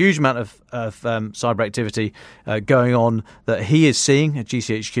 but there's a huge amount of cyber activity going on that he is seeing at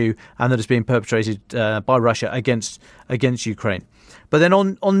GCHQ and that is being perpetrated by Russia against Ukraine. But then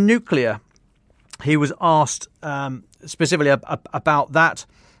on nuclear, he was asked specifically about that.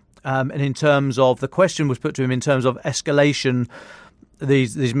 And in terms of, the question was put to him in terms of escalation,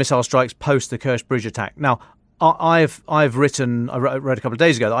 these missile strikes post the Kerch Bridge attack. Now, I wrote a couple of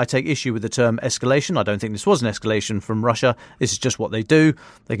days ago that I take issue with the term escalation. I don't think this was an escalation from Russia. This is just what they do.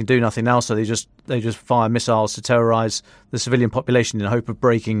 They can do nothing else, so they just fire missiles to terrorize the civilian population in the hope of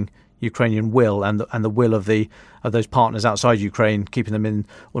breaking Ukrainian will and the will of those partners outside Ukraine, keeping them in,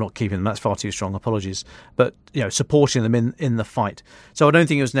 or not keeping them, that's far too strong, apologies, but supporting them in the fight. So I don't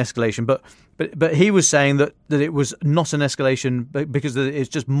think it was an escalation, but he was saying that it was not an escalation because it's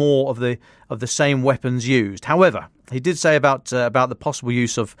just more of the same weapons used. However, he did say about the possible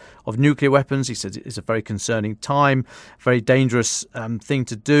use of nuclear weapons. He said it's a very concerning time, very dangerous thing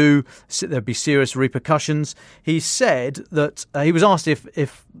to do. There'd be serious repercussions. He said that he was asked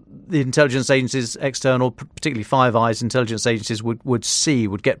if the intelligence agencies, external, particularly Five Eyes intelligence agencies,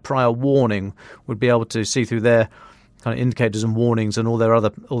 would get prior warning, would be able to see through their kind of indicators and warnings and all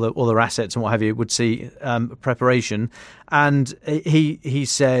their assets and what have you would see preparation. And he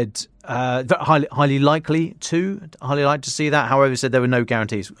said highly likely to see that. However, he said there were no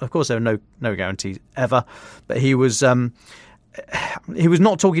guarantees. Of course, there were no guarantees ever, but he was not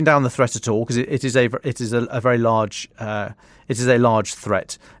talking down the threat at all, because it is a very large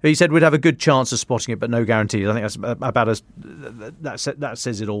threat. He said we'd have a good chance of spotting it, but no guarantees. I think that's about as that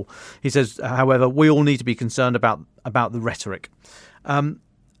says it all. He says, however, we all need to be concerned about the rhetoric.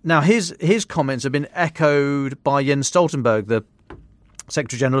 Now his comments have been echoed by Jens Stoltenberg, the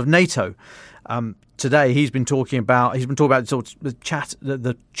Secretary General of NATO. Today he's been talking about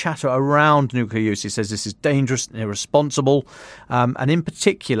the chatter around nuclear use. He says this is dangerous and irresponsible, and in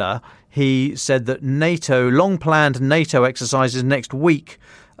particular he said that long-planned NATO exercises next week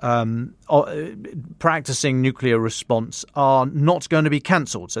practicing nuclear response are not going to be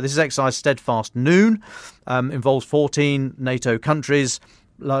cancelled. So this is exercise Steadfast Noon, involves 14 NATO countries,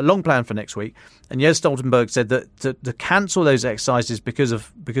 long plan for next week. And Jens Stoltenberg said that to cancel those exercises because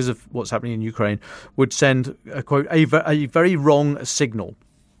of what's happening in Ukraine would send a quote a very wrong signal,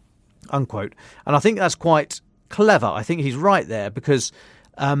 unquote. And I think that's quite clever. I think he's right there, because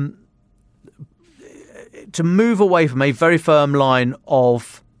to move away from a very firm line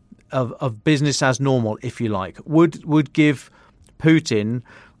of business as normal, if you like, would give Putin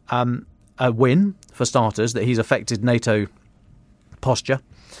a win, for starters, that he's affected NATO posture.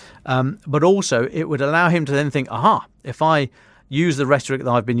 But also it would allow him to then think, if I use the rhetoric that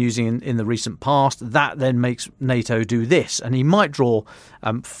I've been using in the recent past, that then makes NATO do this. And he might draw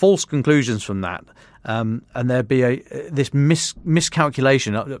false conclusions from that. And there'd be this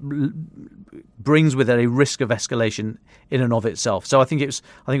miscalculation brings with it a risk of escalation in and of itself. So I think it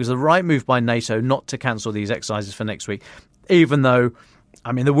was the right move by NATO not to cancel these exercises for next week, even though,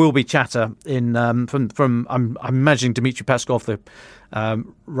 I mean, there will be chatter in from I'm imagining Dmitry Peskov, the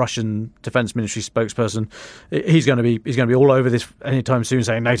Russian Defense Ministry spokesperson. He's going to be all over this anytime soon,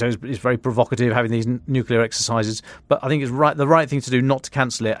 saying NATO is very provocative having these nuclear exercises. But I think it's the right thing to do not to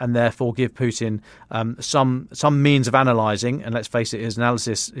cancel it, and therefore give Putin some means of analysing. And let's face it, his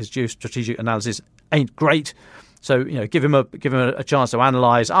geostrategic analysis ain't great. So give him a chance to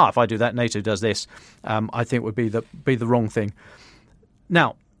analyse. If I do that, NATO does this. I think would be the wrong thing.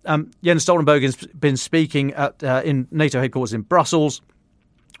 Now, Jens Stoltenberg has been speaking in NATO headquarters in Brussels,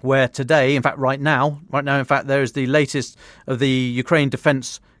 where today, in fact, right now, there is the latest of the Ukraine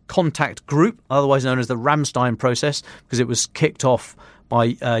Defence Contact Group, otherwise known as the Ramstein process, because it was kicked off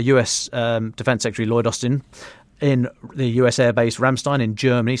by US Defence Secretary Lloyd Austin in the US airbase Ramstein in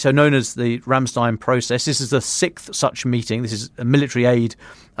Germany, so known as the Ramstein process. This is the 6th such meeting. This is military aid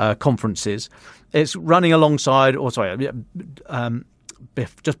conferences. It's running alongside,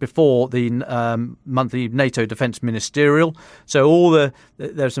 just before the monthly NATO Defence Ministerial. So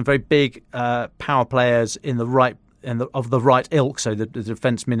there's some very big power players in the right of the right ilk. So the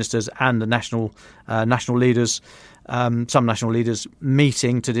defence ministers and the national leaders, some national leaders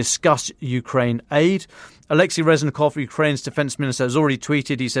meeting to discuss Ukraine aid. Alexei Reznikov, Ukraine's defence minister, has already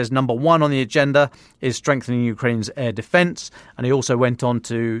tweeted. He says number one on the agenda is strengthening Ukraine's air defence, and he also went on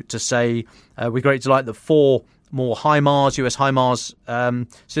to say, with great delight that 4 more HIMARS, US HIMARS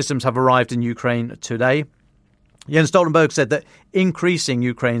systems have arrived in Ukraine today. Jens Stoltenberg said that increasing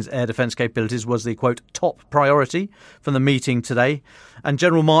Ukraine's air defence capabilities was the, quote, top priority from the meeting today. And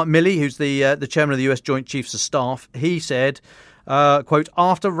General Mark Milley, who's the chairman of the US Joint Chiefs of Staff, he said, quote,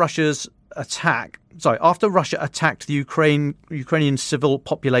 after Russia attacked the Ukrainian civil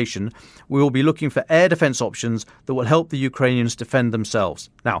population, we will be looking for air defence options that will help the Ukrainians defend themselves.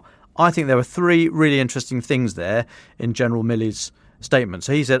 Now, I think there were 3 really interesting things there in General Milley's statement.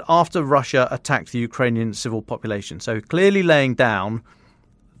 So he said, after Russia attacked the Ukrainian civil population. So clearly laying down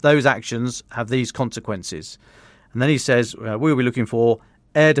those actions have these consequences. And then he says, we'll be looking for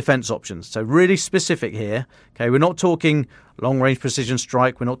air defence options. So really specific here. Okay, we're not talking long-range precision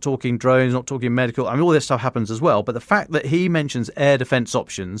strike. We're not talking drones, not talking medical. I mean, all this stuff happens as well. But the fact that he mentions air defence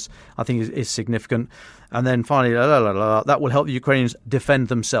options, I think is significant. And then finally, that will help the Ukrainians defend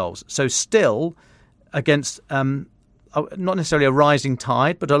themselves. So still against not necessarily a rising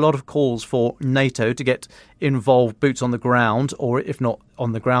tide, but a lot of calls for NATO to get involved, boots on the ground, or if not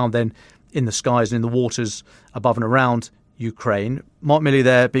on the ground, then in the skies and in the waters above and around Ukraine. Mark Milley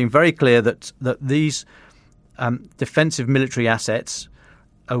there being very clear that these defensive military assets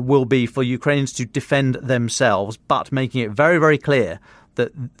will be for Ukrainians to defend themselves, but making it very, very clear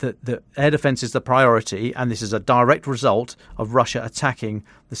that air defence is the priority, and this is a direct result of Russia attacking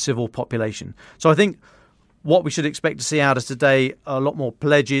the civil population. So I think what we should expect to see out of today are a lot more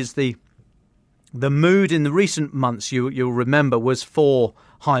pledges. The the mood in the recent months, you'll remember, was for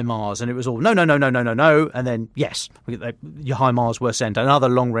HIMARS, and it was all no, and then yes, your HIMARS were sent, and other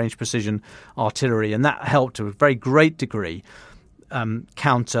long-range precision artillery, and that helped to a very great degree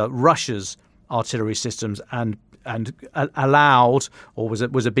counter Russia's artillery systems and allowed, or was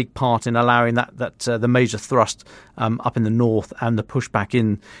a big part in allowing that the major thrust up in the north and the pushback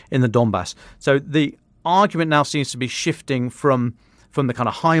in the Donbas. So the argument now seems to be shifting from the kind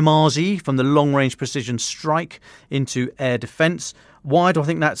of HIMARS-y, from the long-range precision strike into air defence. Why do I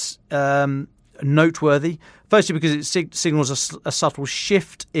think that's noteworthy? Firstly, because it signals a subtle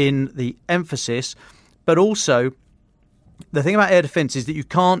shift in the emphasis, but also the thing about air defence is that you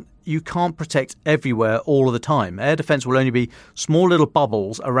can't protect everywhere all of the time. Air defence will only be small little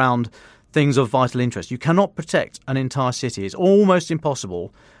bubbles around things of vital interest. You cannot protect an entire city. It's almost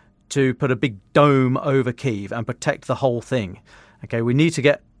impossible to put a big dome over Kyiv and protect the whole thing. Okay, we need to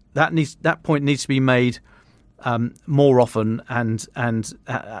get that point needs to be made more often and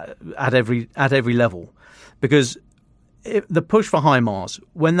at every level, because the push for HIMARS,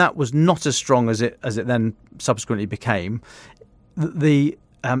 when that was not as strong as it then subsequently became,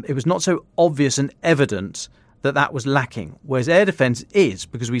 it was not so obvious and evident that was lacking. Whereas air defence is,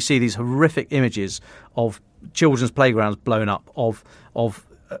 because we see these horrific images of children's playgrounds blown up, of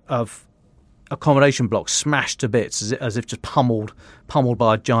accommodation blocks smashed to bits as if just pummeled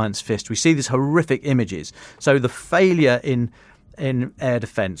by a giant's fist. We see these horrific images. So the failure in air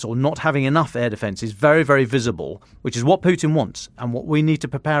defence, or not having enough air defence, is very, very visible, which is what Putin wants and what we need to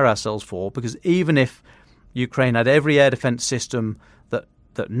prepare ourselves for, because even if Ukraine had every air defence system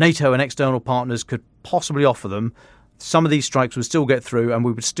that NATO and external partners could possibly offer them, some of these strikes would still get through and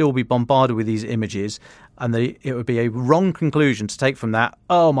we would still be bombarded with these images, and it would be a wrong conclusion to take from that,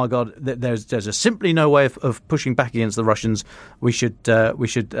 oh my God, there's simply no way of pushing back against the Russians. We should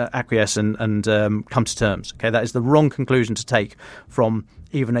acquiesce and come to terms. Okay, that is the wrong conclusion to take from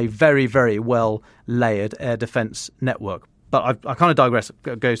even a very, very well layered air defence network. But I kind of digress,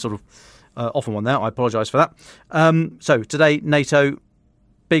 go sort of off on one there. I apologise for that. So today, NATO,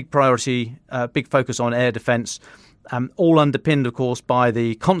 big priority, big focus on air defence. All underpinned, of course, by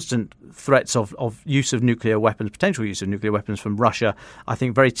the constant threats of use of nuclear weapons, potential use of nuclear weapons from Russia. I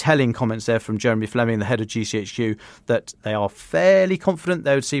think very telling comments there from Jeremy Fleming, the head of GCHQ, that they are fairly confident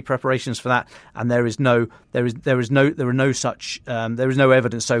they would see preparations for that, and there is no evidence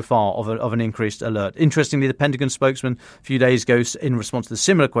so far of an increased alert. Interestingly, the Pentagon spokesman a few days ago, in response to the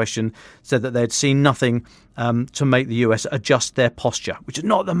similar question, said that they'd seen nothing to make the US adjust their posture, which is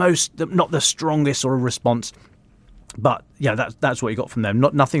not the strongest sort of response. But yeah, that's what you got from them.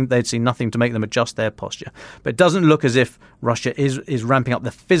 They'd seen nothing to make them adjust their posture. But it doesn't look as if Russia is ramping up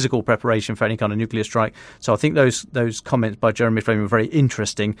the physical preparation for any kind of nuclear strike. So I think those comments by Jeremy Fleming were very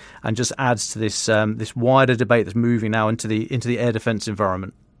interesting and just adds to this wider debate that's moving now into the air defence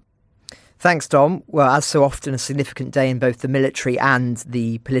environment. Thanks, Dom. Well, as so often, a significant day in both the military and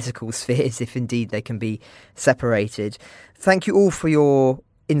the political spheres, if indeed they can be separated. Thank you all for your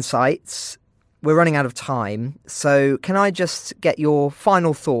insights. We're running out of time, so can I just get your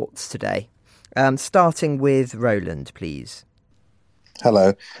final thoughts today? Starting with Roland, please.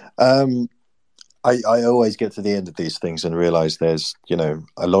 Hello. I always get to the end of these things and realise there's,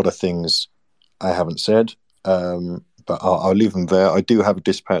 a lot of things I haven't said, but I'll leave them there. I do have a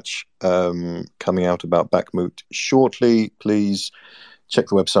dispatch coming out about Bakhmut shortly. Please check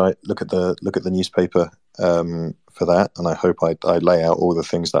the website, look at the newspaper for that, and I hope I lay out all the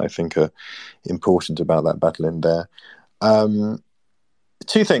things that I think are important about that battle in there.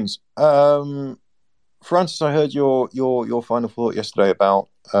 Two things. Francis, I heard your final thought yesterday about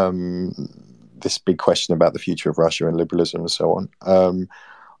this big question about the future of Russia and liberalism and so on.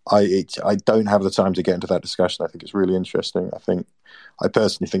 I don't have the time to get into that discussion. I think it's really interesting. I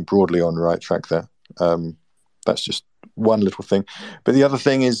personally think broadly on the right track there. That's just one little thing. But the other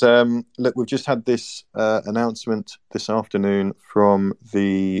thing is, look, we've just had this announcement this afternoon from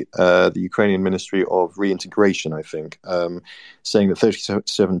the Ukrainian Ministry of Reintegration, I think, saying that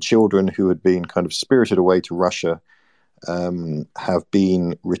 37 children who had been kind of spirited away to Russia have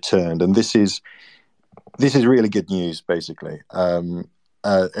been returned. And this is really good news, basically.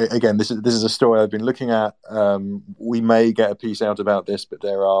 Again, this is a story I've been looking at. We may get a piece out about this, but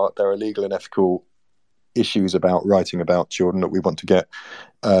there are legal and ethical issues about writing about children that we want to get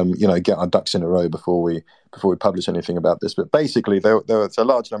our ducks in a row before we publish anything about this. But basically, there was a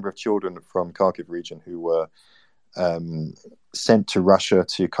large number of children from Kharkiv region who were sent to Russia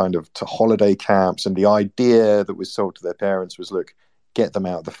to holiday camps, and the idea that was sold to their parents was, look, get them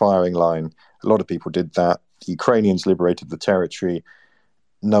out of the firing line. A lot of people did that. The Ukrainians liberated the territory.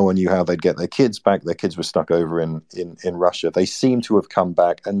 no one knew how they'd get their kids back. Their kids were stuck over in Russia. They seem to have come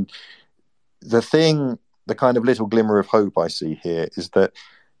back. And the kind of little glimmer of hope I see here is that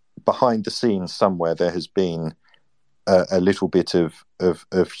behind the scenes somewhere there has been a little bit of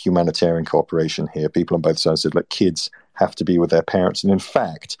humanitarian cooperation here. People on both sides said, look, kids have to be with their parents. And in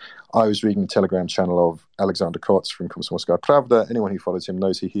fact, I was reading the Telegram channel of Alexander Kots from Komsomolskaya Pravda. Anyone who follows him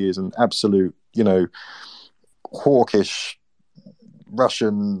knows he is an absolute, hawkish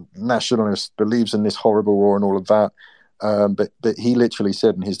Russian nationalist, believes in this horrible war and all of that. But he literally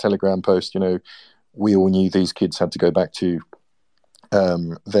said in his Telegram post, we all knew these kids had to go back to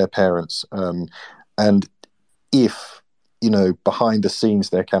their parents. And if, behind the scenes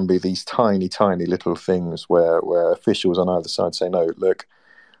there can be these tiny, tiny little things where officials on either side say, no, look,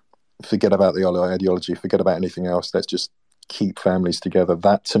 forget about the ideology, forget about anything else, let's just keep families together.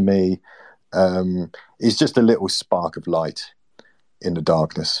 That, to me, is just a little spark of light in the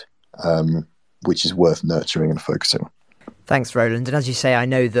darkness, which is worth nurturing and focusing. Thanks, Roland. And as you say, I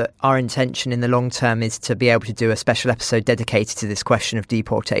know that our intention in the long term is to be able to do a special episode dedicated to this question of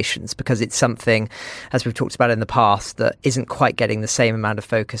deportations, because it's something, as we've talked about in the past, that isn't quite getting the same amount of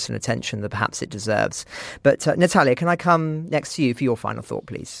focus and attention that perhaps it deserves. But Natalia, can I come next to you for your final thought,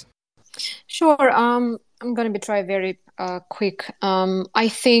 please? Sure. I'm going to try very quick. I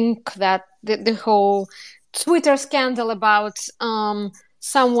think that the whole Twitter scandal about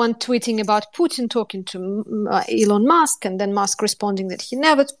someone tweeting about Putin talking to Elon Musk, and then Musk responding that he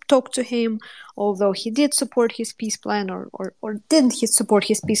never talked to him, although he did support his peace plan, or didn't he support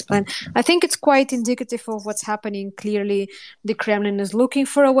his peace plan. I think it's quite indicative of what's happening. Clearly, the Kremlin is looking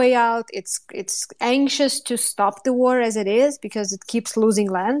for a way out. It's anxious to stop the war as it is, because it keeps losing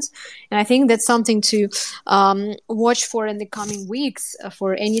lands. And I think that's something to watch for in the coming weeks,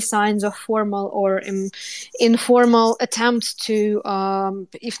 for any signs of formal or informal attempts to,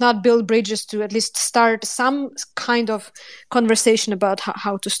 if not build bridges, to at least start some kind of conversation about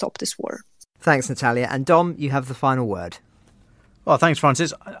how to stop this war. Thanks, Natalia. And Dom, you have the final word. Well, thanks,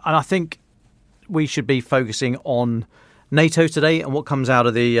 Francis. And I think we should be focusing on NATO today and what comes out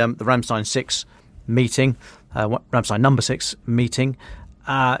of the Ramstein 6 meeting, Ramstein number 6 meeting,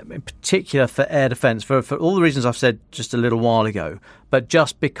 in particular for air defence, for all the reasons I've said just a little while ago. But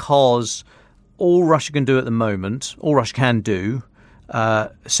just because all Russia can do at the moment, all Russia can do,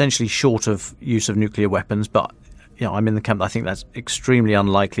 essentially short of use of nuclear weapons, but I'm in the camp that I think that's extremely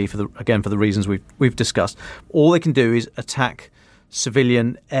unlikely for the reasons we've discussed. All they can do is attack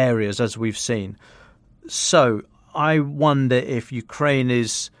civilian areas, as we've seen. So I wonder if Ukraine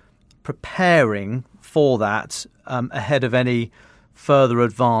is preparing for that ahead of any further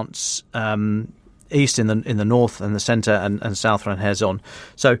advance east in the north and the centre and south around Kherson.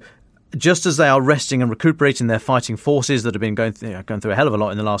 So just as they are resting and recuperating their fighting forces that have been going through a hell of a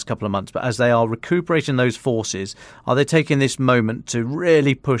lot in the last couple of months, but as they are recuperating those forces, are they taking this moment to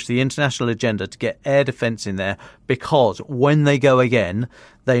really push the international agenda to get air defence in there? Because when they go again,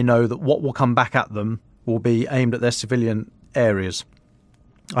 they know that what will come back at them will be aimed at their civilian areas.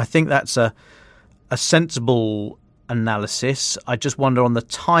 I think that's a sensible analysis. I just wonder on the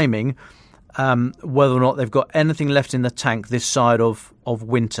timing, whether or not they've got anything left in the tank this side of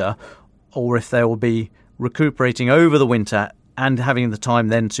winter, or if they will be recuperating over the winter and having the time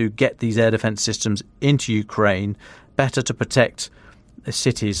then to get these air defence systems into Ukraine, better to protect the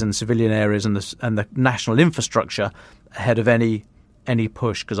cities and civilian areas and the national infrastructure ahead of any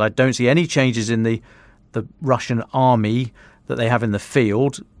push. Because I don't see any changes in the Russian army that they have in the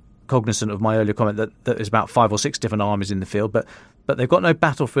field, cognizant of my earlier comment that there's about 5 or 6 different armies in the field, but they've got no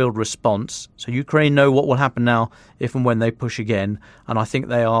battlefield response. So Ukraine know what will happen now if and when they push again, and I think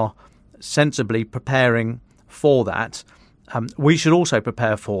they are sensibly preparing for that. We should also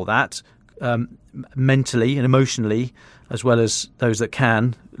prepare for that mentally and emotionally, as well as those that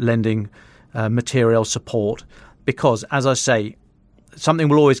can, lending material support, because, as I say, something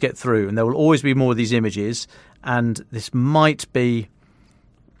will always get through and there will always be more of these images, and this might be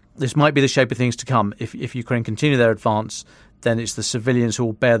the shape of things to come. If Ukraine continue their advance, then it's the civilians who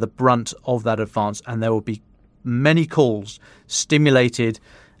will bear the brunt of that advance, and there will be many calls stimulated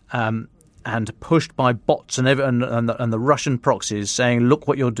and pushed by bots and the Russian proxies saying, look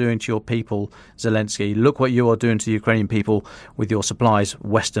what you're doing to your people, Zelensky, look what you are doing to the Ukrainian people with your supplies,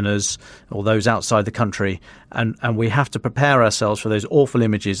 Westerners or those outside the country. And we have to prepare ourselves for those awful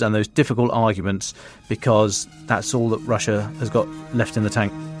images and those difficult arguments, because that's all that Russia has got left in the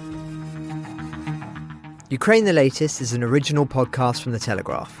tank. Ukraine the Latest is an original podcast from The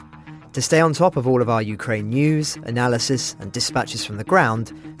Telegraph. To stay on top of all of our Ukraine news, analysis and dispatches from the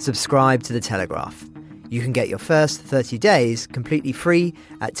ground, subscribe to The Telegraph. You can get your first 30 days completely free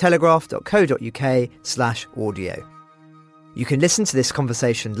at telegraph.co.uk/audio. You can listen to this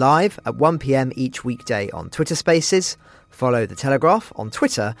conversation live at 1 p.m. each weekday on Twitter Spaces. Follow The Telegraph on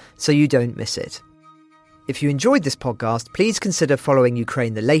Twitter so you don't miss it. If you enjoyed this podcast, please consider following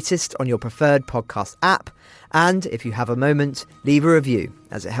Ukraine the Latest on your preferred podcast app. And if you have a moment, leave a review,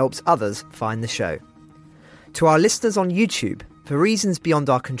 as it helps others find the show. To our listeners on YouTube, for reasons beyond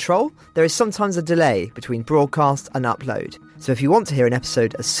our control, there is sometimes a delay between broadcast and upload. So if you want to hear an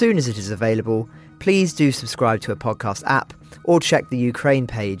episode as soon as it is available, please do subscribe to a podcast app or check the Ukraine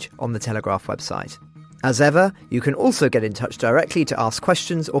page on the Telegraph website. As ever, you can also get in touch directly to ask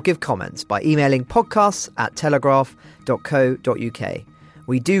questions or give comments by emailing podcasts@telegraph.co.uk.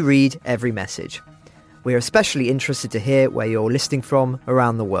 We do read every message. We are especially interested to hear where you're listening from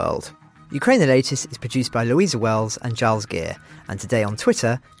around the world. Ukraine the Latest is produced by Louisa Wells and Giles Gear, and today on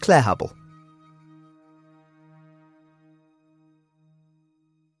Twitter, Claire Hubble.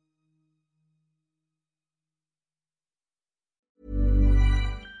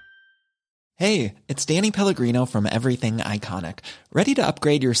 Hey, it's Danny Pellegrino from Everything Iconic. Ready to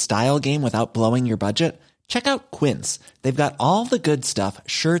upgrade your style game without blowing your budget? Check out Quince. They've got all the good stuff,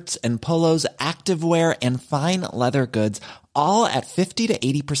 shirts and polos, activewear, and fine leather goods, all at 50 to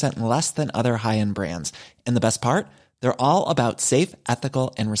 80% less than other high-end brands. And the best part? They're all about safe,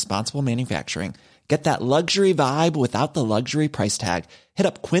 ethical, and responsible manufacturing. Get that luxury vibe without the luxury price tag. Hit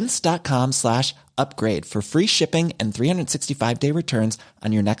up quince.com/upgrade for free shipping and 365-day returns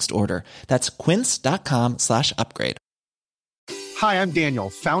on your next order. That's quince.com/upgrade. Hi, I'm Daniel,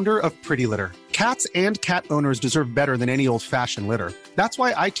 founder of Pretty Litter. Cats and cat owners deserve better than any old-fashioned litter. That's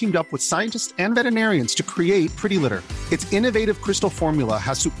why I teamed up with scientists and veterinarians to create Pretty Litter. Its innovative crystal formula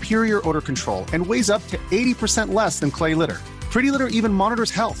has superior odor control and weighs up to 80% less than clay litter. Pretty Litter even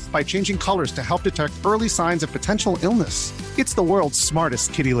monitors health by changing colors to help detect early signs of potential illness. It's the world's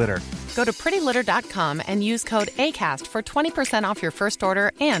smartest kitty litter. Go to prettylitter.com and use code ACAST for 20% off your first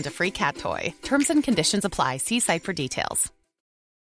order and a free cat toy. Terms and conditions apply. See site for details.